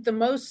believe the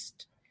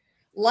most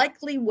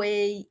likely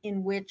way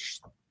in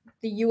which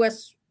the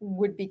U.S.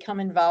 would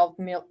become involved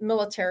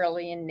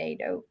militarily in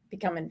NATO,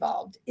 become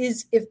involved,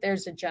 is if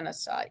there's a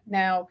genocide.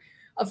 Now,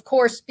 of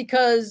course,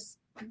 because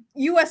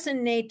U.S.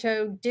 and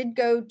NATO did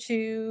go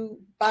to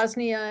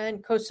Bosnia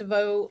and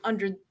Kosovo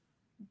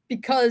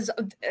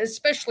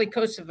especially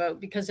Kosovo,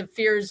 because of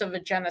fears of a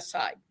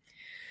genocide.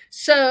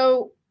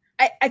 So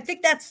I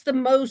think that's the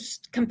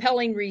most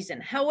compelling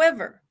reason.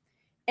 However,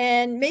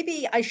 and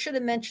maybe I should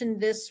have mentioned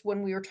this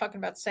when we were talking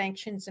about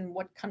sanctions and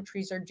what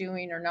countries are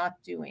doing or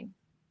not doing.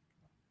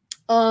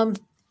 I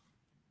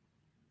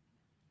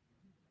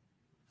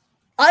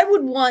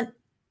would want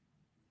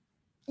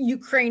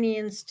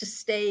Ukrainians to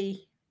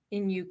stay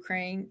in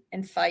Ukraine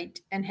and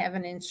fight and have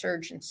an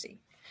insurgency.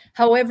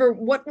 However,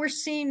 what we're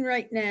seeing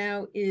right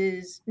now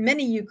is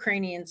many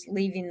Ukrainians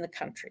leaving the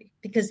country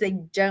because they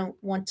don't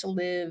want to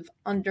live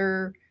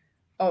under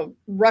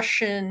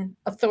Russian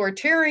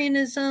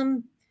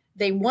authoritarianism.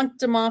 They want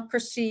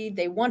democracy.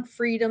 They want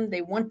freedom.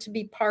 They want to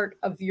be part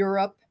of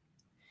Europe.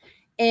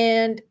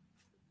 And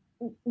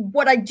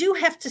what I do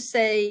have to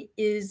say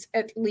is,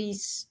 at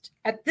least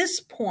at this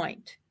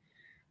point,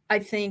 I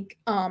think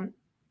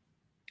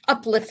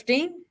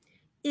uplifting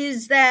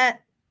is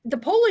that the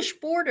Polish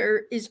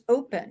border is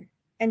open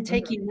and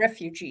taking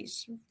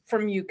refugees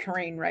from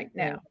Ukraine right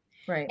now.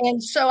 Right.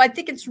 And so I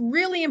think it's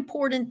really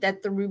important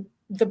that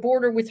the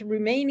border with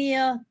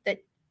Romania, that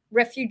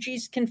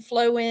refugees can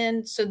flow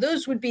in. So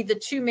those would be the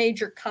two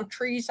major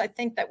countries, I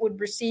think, that would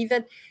receive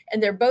it.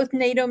 And they're both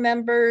NATO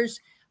members.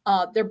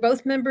 They're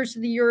both members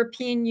of the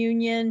European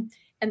Union.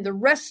 And the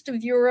rest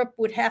of Europe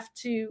would have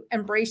to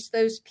embrace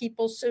those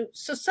people. So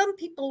some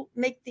people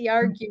make the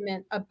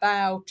argument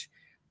about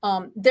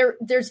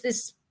there's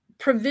this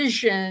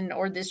provision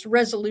or this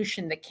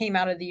resolution that came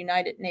out of the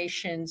United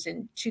Nations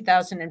in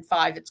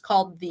 2005. It's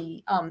called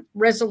the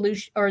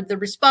resolution, or the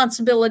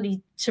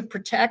responsibility to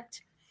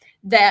protect,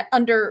 that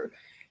under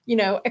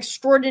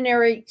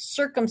extraordinary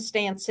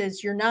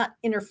circumstances, you're not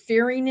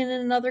interfering in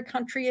another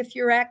country. If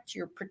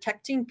you're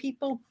protecting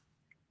people.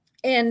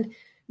 And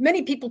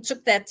many people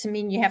took that to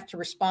mean you have to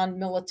respond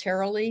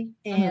militarily.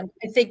 And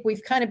I think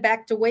we've kind of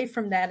backed away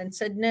from that and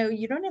said, no,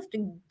 you don't have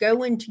to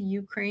go into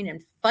Ukraine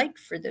and fight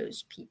for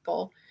those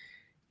people.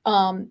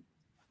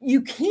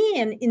 You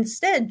can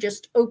instead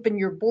just open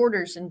your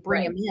borders and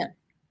bring them in.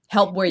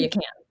 Help where you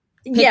can.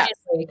 Yes.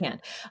 Where you can.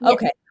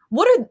 Okay. Yeah.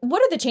 What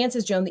are the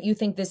chances, Joan, that you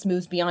think this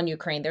moves beyond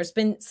Ukraine? There's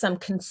been some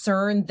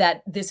concern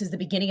that this is the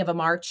beginning of a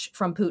march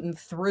from Putin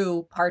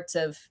through parts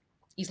of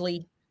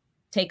easily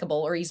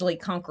takeable or easily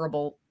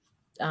conquerable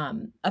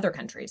other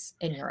countries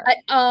in Europe.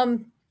 I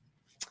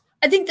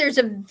think there's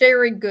a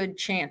very good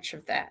chance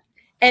of that.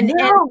 I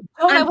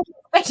wasn't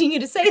expecting you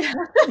to say that.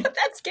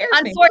 That scares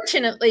me.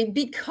 Unfortunately,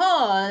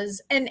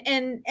 because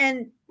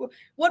and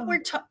what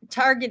we're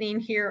targeting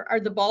here are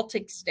the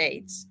Baltic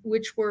states,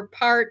 which were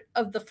part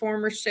of the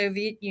former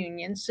Soviet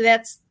Union. So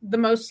that's the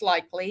most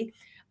likely.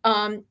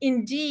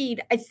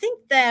 Indeed, I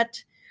think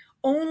that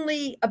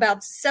only about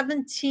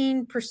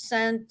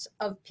 17%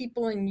 of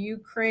people in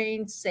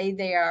Ukraine say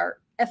they are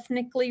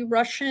ethnically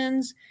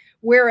Russians,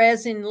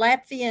 whereas in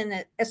Latvia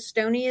and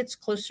Estonia, it's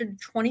closer to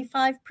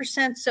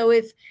 25%. So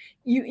if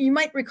you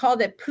might recall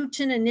that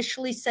Putin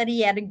initially said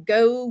he had to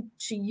go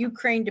to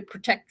Ukraine to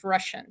protect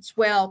Russians.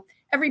 Well,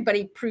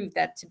 everybody proved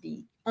that to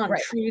be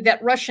untrue,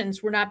 that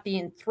Russians were not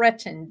being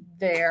threatened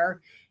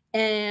there.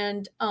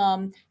 And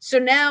so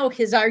now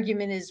his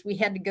argument is we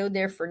had to go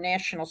there for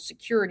national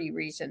security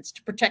reasons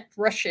to protect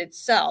Russia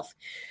itself.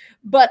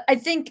 But I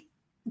think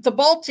the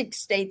Baltic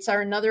states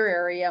are another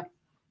area.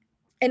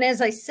 And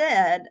as I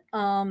said,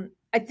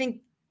 I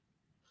think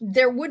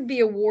there would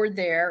be a war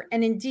there.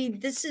 And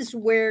indeed, this is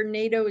where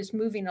NATO is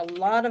moving a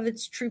lot of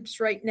its troops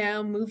right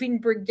now, moving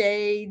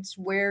brigades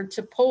where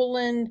to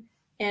Poland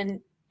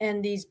and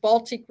these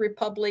Baltic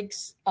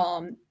republics.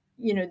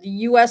 The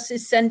U.S.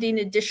 is sending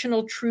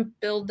additional troop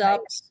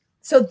buildups.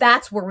 So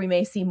that's where we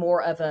may see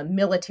more of a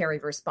military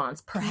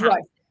response, perhaps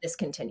this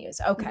continues.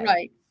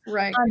 Okay.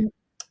 Right.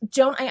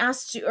 Joan,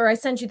 I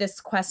sent you this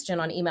question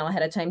on email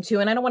ahead of time too,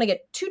 and I don't want to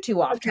get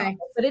too off topic,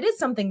 but it is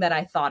something that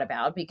I thought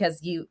about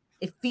because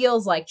it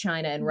feels like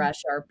China and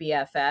Russia are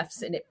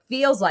BFFs, and it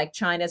feels like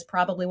China is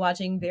probably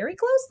watching very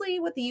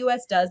closely what the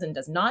U.S. does and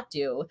does not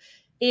do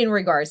in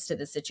regards to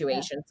the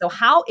situation. So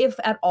how, if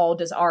at all,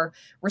 does our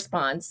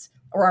response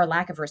or our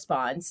lack of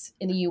response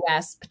in the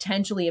U.S.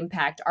 potentially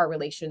impact our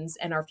relations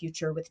and our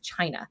future with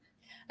China?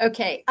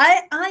 Okay,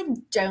 I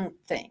don't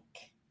think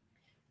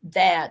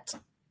that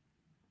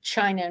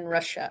China and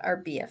Russia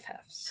are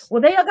BFFs.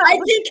 Well, they all got.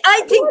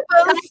 I think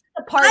both.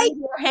 The party,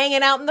 they're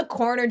hanging out in the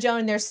corner,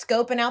 Joan, and they're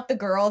scoping out the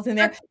girls, and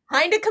they're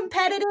kind of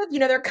competitive. You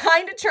know, they're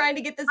kind of trying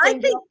to get the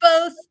same.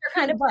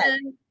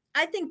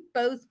 I think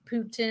both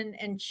Putin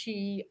and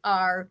Xi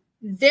are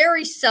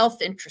very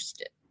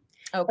self-interested.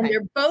 Okay. And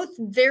they're both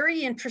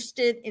very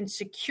interested in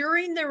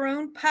securing their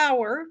own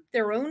power,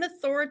 their own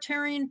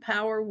authoritarian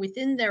power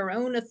within their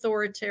own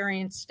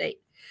authoritarian state.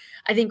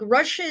 I think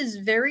Russia is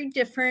very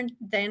different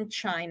than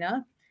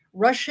China.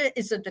 Russia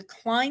is a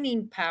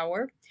declining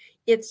power.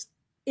 It's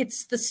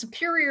the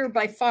superior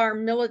by far,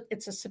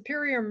 it's a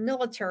superior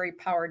military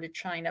power to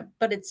China,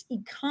 but its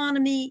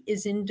economy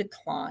is in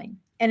decline.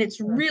 And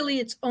its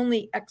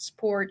only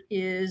export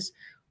is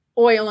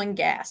oil and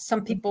gas.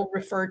 Some people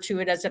refer to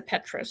it as a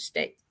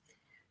petrostate.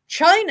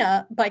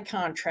 China, by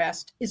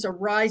contrast, is a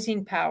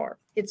rising power.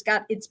 It's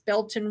got its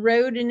Belt and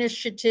Road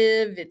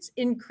Initiative. It's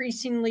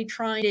increasingly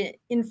trying to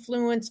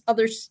influence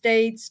other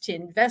states, to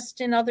invest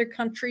in other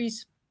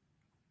countries.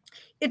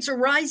 It's a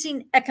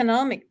rising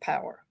economic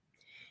power.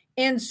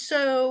 And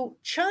so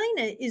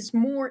China is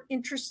more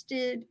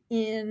interested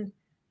in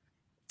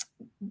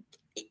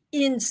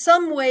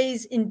some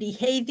ways in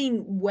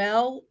behaving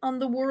well on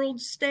the world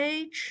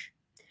stage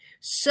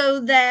so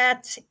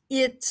that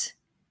it,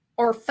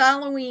 or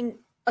following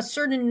a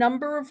certain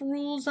number of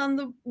rules on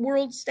the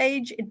world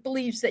stage. It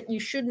believes that you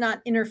should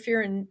not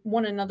interfere in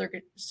one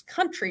another's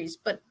countries,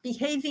 but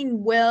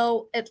behaving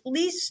well, at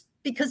least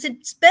because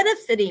it's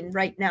benefiting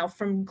right now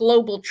from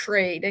global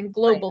trade and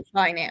global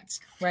finance.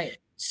 Right.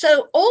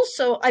 So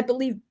also, I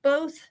believe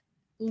both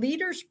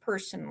leaders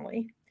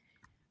personally,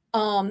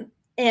 and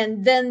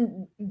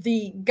then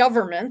the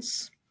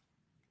governments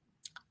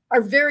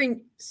are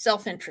very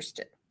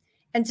self-interested.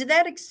 And to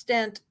that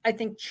extent, I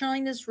think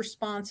China's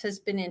response has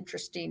been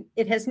interesting.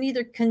 It has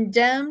neither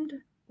condemned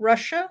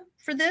Russia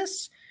for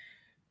this,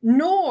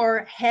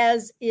 nor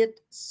has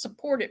it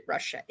supported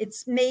Russia.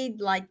 It's made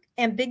like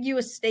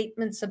ambiguous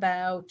statements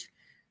about,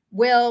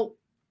 well,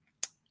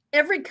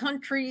 every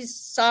country's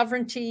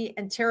sovereignty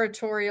and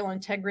territorial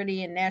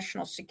integrity and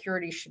national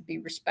security should be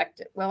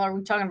respected. Well, are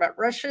we talking about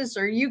Russia's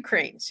or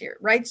Ukraine's here,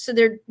 right? So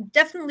they're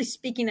definitely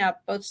speaking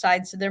out both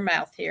sides of their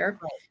mouth here.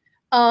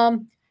 Right.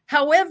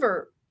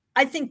 However,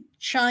 I think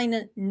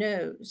China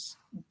knows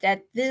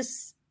that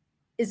this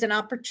is an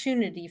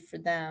opportunity for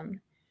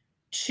them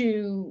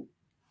to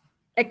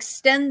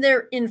extend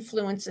their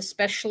influence,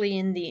 especially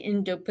in the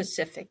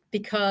Indo-Pacific,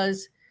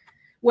 because,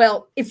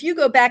 well, if you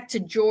go back to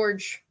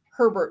George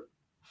Herbert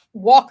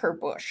Walker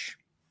Bush,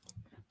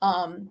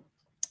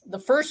 the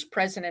first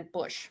President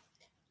Bush,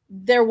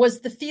 there was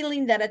the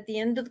feeling that at the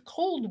end of the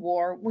Cold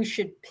War, we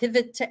should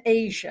pivot to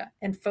Asia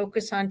and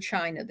focus on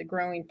China, the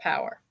growing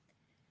power.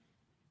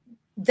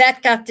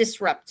 That got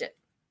disrupted.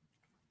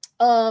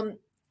 Then,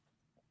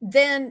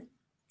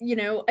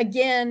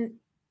 again,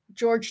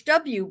 George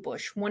W.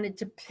 Bush wanted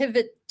to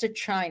pivot to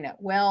China.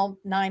 Well,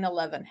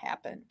 9/11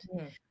 happened.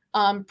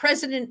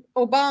 President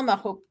Obama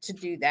hoped to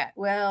do that.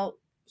 Well,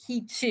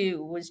 he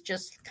too was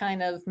just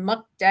kind of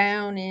mucked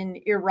down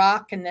in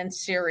Iraq and then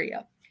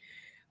Syria.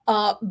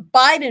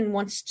 Biden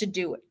wants to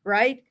do it,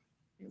 right?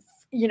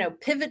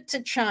 Pivot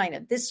to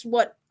China. This is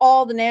what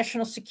all the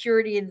national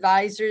security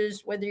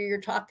advisors, whether you're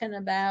talking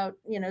about,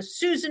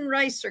 Susan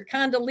Rice or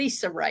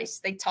Condoleezza Rice,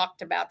 they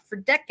talked about for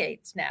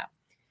decades now.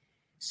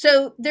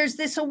 So there's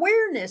this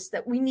awareness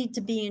that we need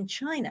to be in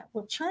China.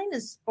 Well,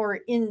 or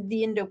in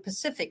the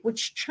Indo-Pacific,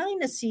 which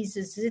China sees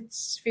as its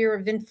sphere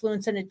of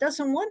influence, and it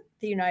doesn't want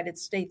the United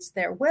States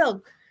there.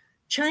 Well,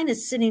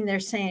 China's sitting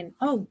there saying,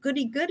 oh,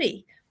 goody,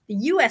 goody. The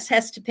U.S.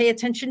 has to pay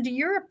attention to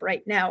Europe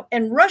right now,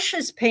 and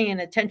Russia's paying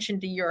attention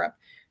to Europe.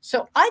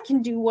 So I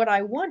can do what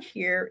I want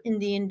here in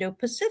the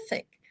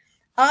Indo-Pacific.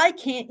 I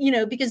can't,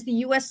 because the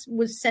U.S.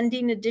 was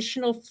sending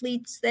additional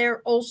fleets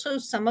there. Also,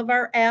 some of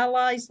our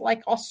allies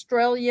like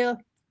Australia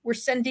were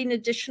sending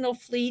additional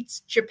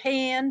fleets.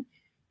 Japan,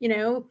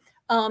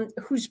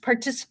 who's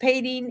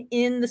participating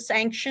in the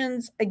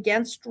sanctions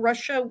against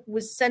Russia,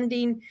 was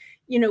sending,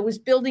 was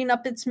building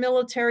up its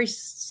military,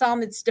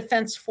 its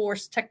defense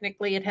force.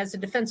 Technically, it has a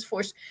defense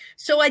force.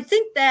 So I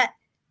think that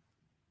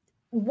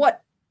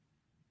what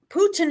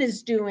Putin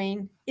is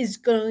doing is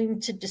going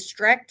to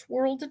distract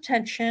world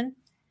attention,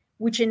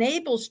 which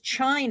enables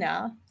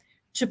China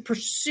to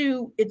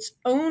pursue its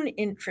own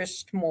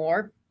interest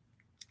more.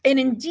 And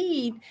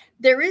indeed,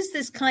 there is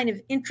this kind of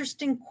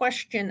interesting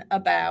question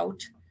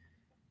about,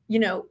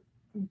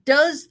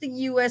 does the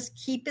U.S.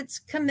 keep its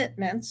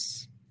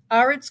commitments?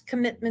 Are its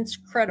commitments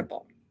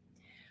credible?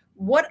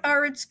 What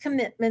are its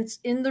commitments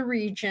in the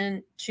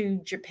region to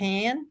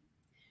Japan,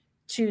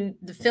 to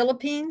the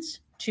Philippines,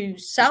 to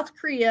South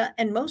Korea,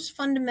 and most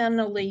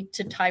fundamentally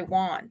to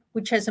Taiwan,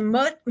 which has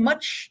a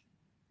much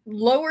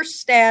lower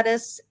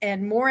status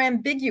and more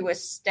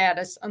ambiguous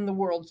status on the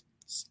world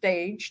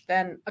stage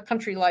than a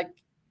country like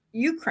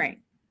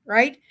Ukraine,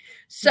 right?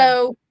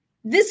 So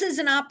this is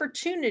an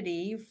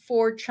opportunity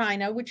for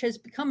China, which has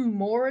become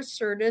more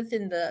assertive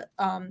in the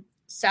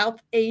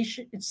South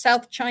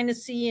China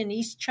Sea and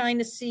East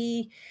China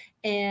Sea,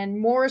 and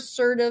more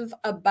assertive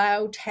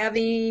about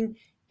having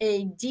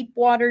a deep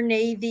water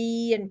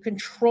navy and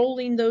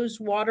controlling those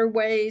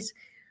waterways.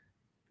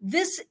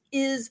 This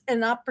is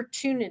an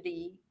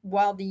opportunity,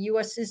 while the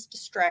U.S. is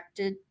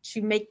distracted,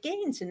 to make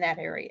gains in that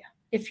area.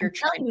 If you're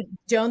China,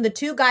 Joan, the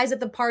two guys at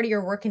the party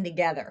are working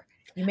together.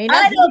 You may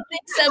not. I don't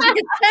think so,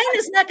 because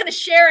China's not going to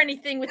share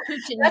anything with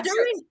Putin.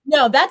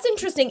 No, that's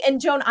interesting. And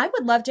Joan, I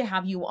would love to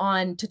have you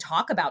on to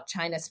talk about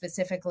China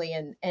specifically,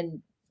 and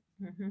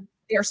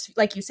their,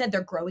 like you said,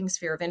 their growing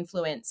sphere of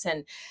influence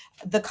and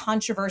the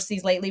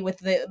controversies lately with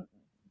the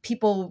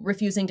people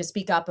refusing to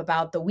speak up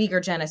about the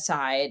Uyghur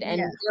genocide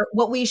and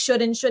what we should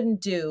and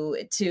shouldn't do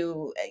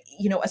to,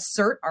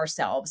 assert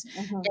ourselves.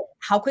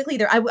 How quickly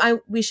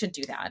we should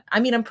do that. I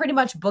mean, I'm pretty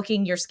much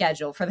booking your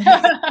schedule for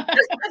that.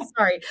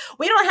 Sorry,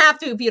 we don't have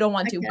to if you don't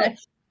want to. But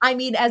I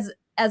mean, as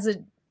a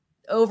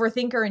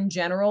overthinker in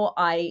general,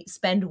 I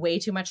spend way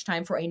too much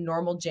time for a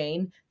normal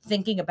Jane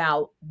thinking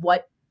about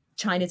what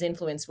China's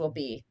influence will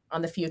be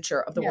on the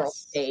future of the world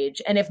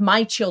stage. And if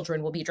my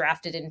children will be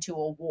drafted into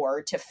a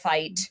war to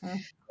fight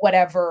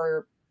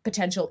whatever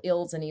potential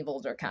ills and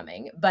evils are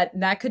coming. But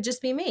that could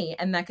just be me,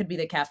 and that could be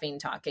the caffeine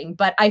talking.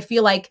 But I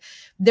feel like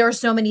there are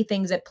so many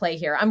things at play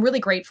here. I'm really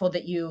grateful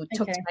that you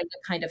took time to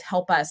kind of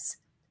help us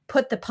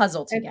put the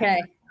puzzle together.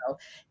 So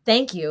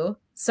thank you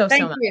so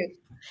much.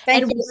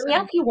 Thank you. Let me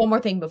ask you one more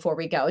thing before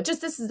we go.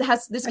 Just this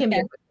can be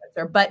a quick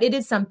answer, but it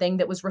is something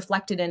that was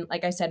reflected in,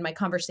 like I said, my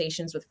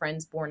conversations with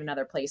friends born in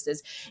other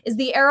places, is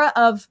the era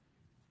of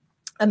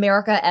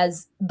America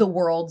as the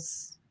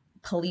world's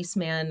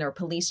policeman or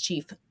police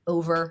chief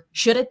over.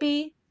 Should it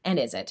be? And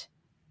is it?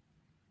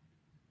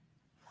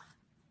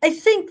 I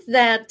think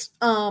that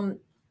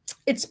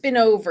it's been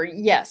over.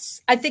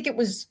 Yes. I think it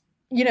was,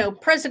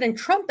 President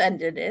Trump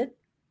ended it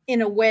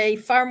in a way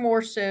far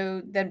more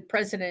so than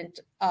President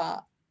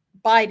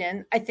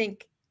Biden. I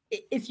think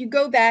if you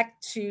go back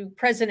to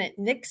President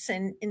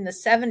Nixon in the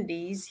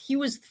 70s, he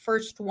was the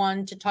first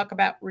one to talk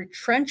about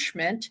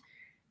retrenchment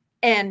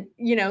and,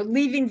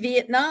 leaving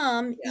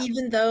Vietnam,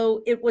 even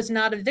though it was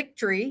not a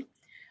victory.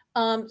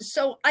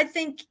 So I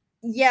think,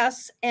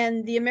 yes.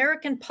 And the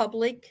American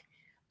public,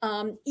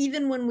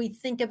 even when we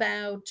think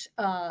about,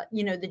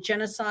 the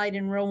genocide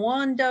in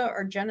Rwanda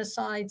or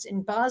genocides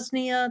in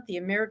Bosnia, the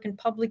American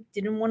public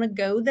didn't want to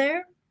go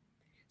there.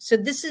 So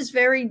this is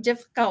very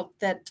difficult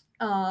that,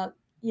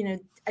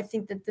 I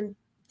think that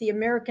the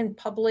American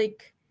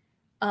public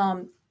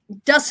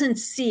doesn't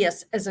see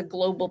us as a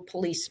global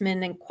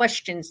policeman and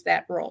questions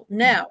that role.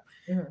 Now,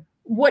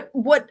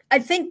 what I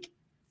think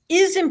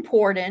is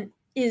important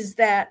is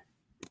that,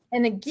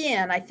 and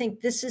again, I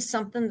think this is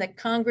something that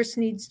Congress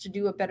needs to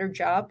do a better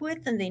job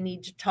with, and they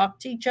need to talk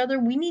to each other.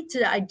 We need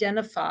to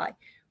identify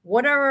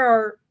what are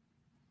our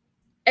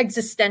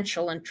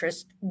existential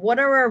interests, what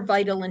are our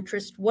vital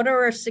interests, what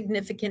are our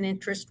significant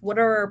interests, what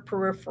are our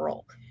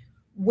peripheral.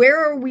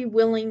 Where are we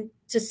willing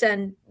to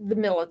send the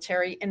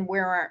military and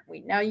where aren't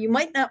we? Now, you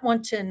might not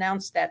want to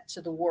announce that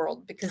to the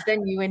world, because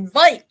then you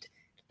invite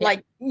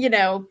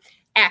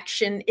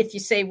action if you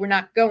say we're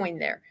not going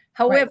there.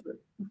 However,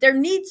 there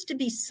needs to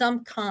be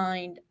some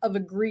kind of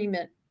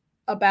agreement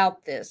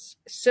about this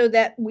so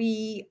that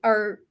we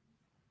are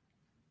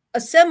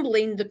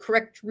assembling the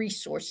correct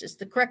resources,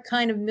 the correct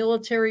kind of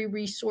military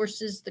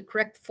resources, the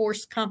correct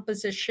force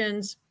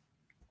compositions,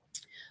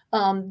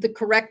 the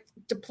correct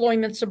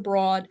deployments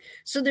abroad.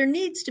 So there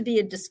needs to be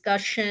a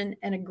discussion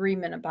and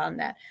agreement upon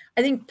that.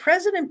 I think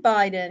President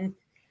Biden,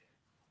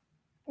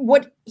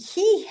 what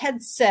he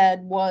had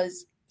said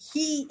was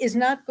he is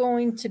not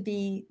going to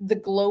be the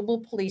global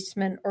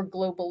policeman or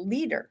global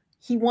leader.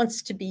 He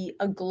wants to be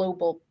a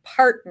global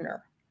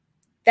partner.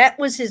 That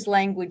was his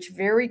language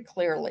very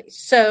clearly.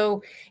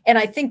 So, and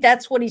I think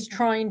that's what he's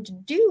trying to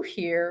do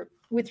here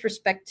with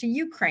respect to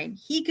Ukraine.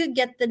 He could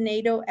get the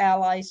NATO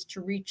allies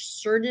to reach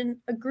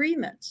certain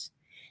agreements.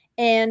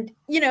 And,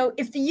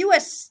 if the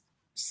U.S.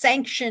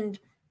 sanctioned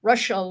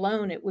Russia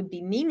alone, it would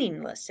be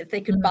meaningless if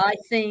they could buy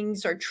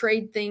things or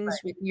trade things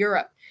with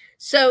Europe.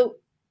 So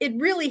it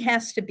really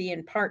has to be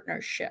in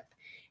partnership.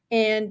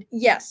 And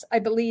yes, I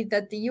believe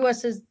that the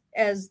U.S.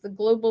 as the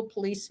global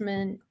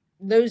policeman,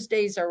 those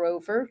days are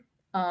over.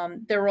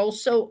 They're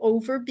also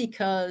over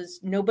because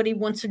nobody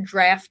wants a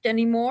draft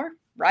anymore,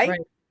 right?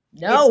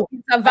 No,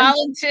 it's a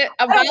volunteer.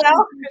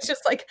 It's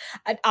just like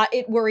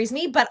it worries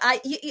me, but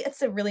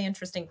it's a really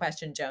interesting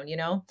question, Joan.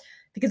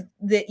 Because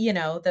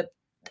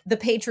the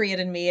patriot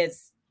in me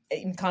is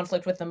in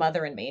conflict with the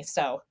mother in me.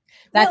 So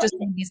that just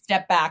made me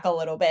step back a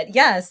little bit.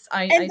 Yes.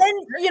 And then,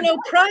 you know,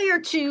 prior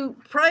to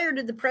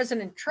the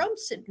President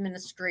Trump's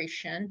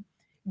administration,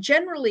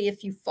 generally,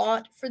 if you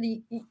fought for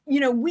the, you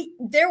know,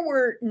 there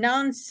were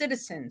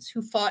non-citizens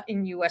who fought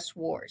in U.S.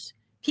 wars.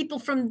 People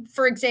from,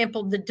 for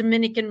example, the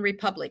Dominican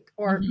Republic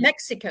or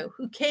Mexico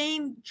who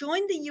came,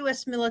 joined the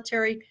U.S.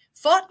 military,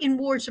 fought in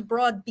wars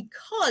abroad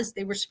because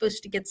they were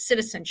supposed to get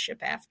citizenship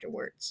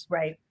afterwards.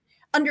 Right.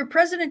 Under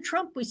President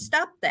Trump, we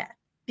stopped that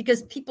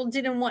because people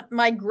didn't want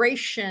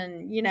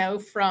migration, you know,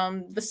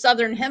 from the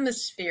Southern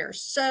Hemisphere.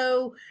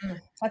 So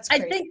that's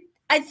crazy.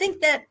 I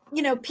think that,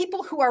 you know,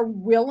 people who are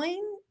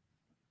willing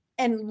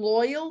and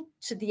loyal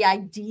to the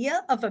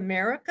idea of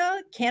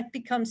America can't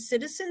become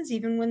citizens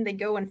even when they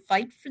go and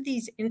fight for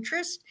these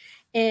interests.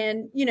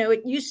 And, you know,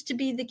 it used to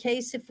be the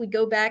case, if we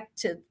go back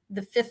to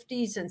the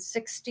 50s and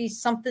 60s,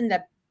 something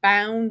that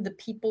bound the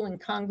people in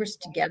Congress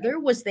together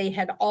was they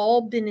had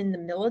all been in the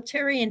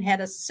military and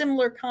had a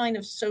similar kind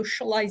of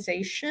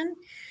socialization.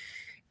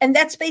 And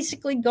that's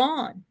basically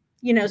gone,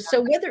 you know.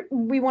 So whether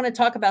we want to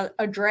talk about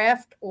a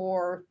draft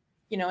or,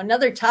 you know,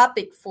 another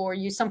topic for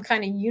you, some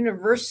kind of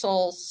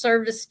universal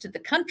service to the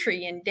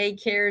country in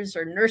daycares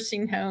or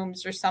nursing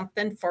homes or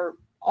something for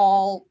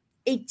all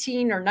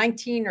 18 or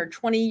 19 or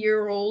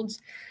 20-year-olds,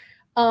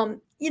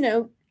 you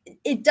know,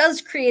 it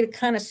does create a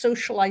kind of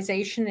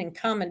socialization and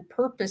common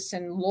purpose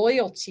and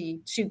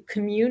loyalty to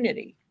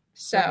community.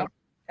 So right.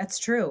 That's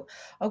true.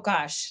 Oh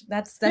gosh,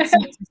 that's an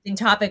interesting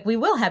topic. We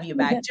will have you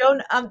back,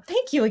 Joan.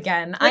 Thank you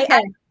again. Okay. I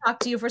could talk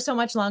to you for so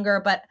much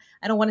longer, but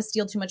I don't want to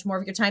steal too much more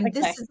of your time. Okay.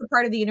 This is the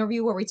part of the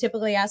interview where we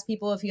typically ask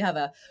people if you have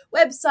a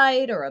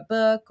website or a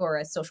book or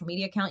a social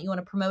media account you want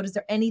to promote. Is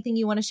there anything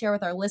you want to share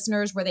with our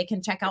listeners where they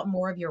can check out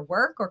more of your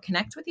work or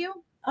connect with you?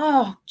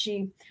 Oh,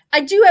 gee.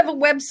 I do have a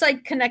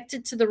website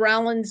connected to the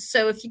Rollins.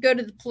 So if you go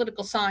to the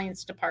political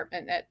science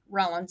department at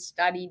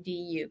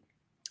rollins.edu.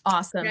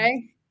 Awesome.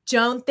 Okay.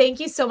 Joan, thank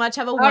you so much.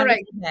 Have a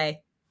wonderful day.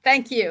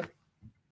 Thank you.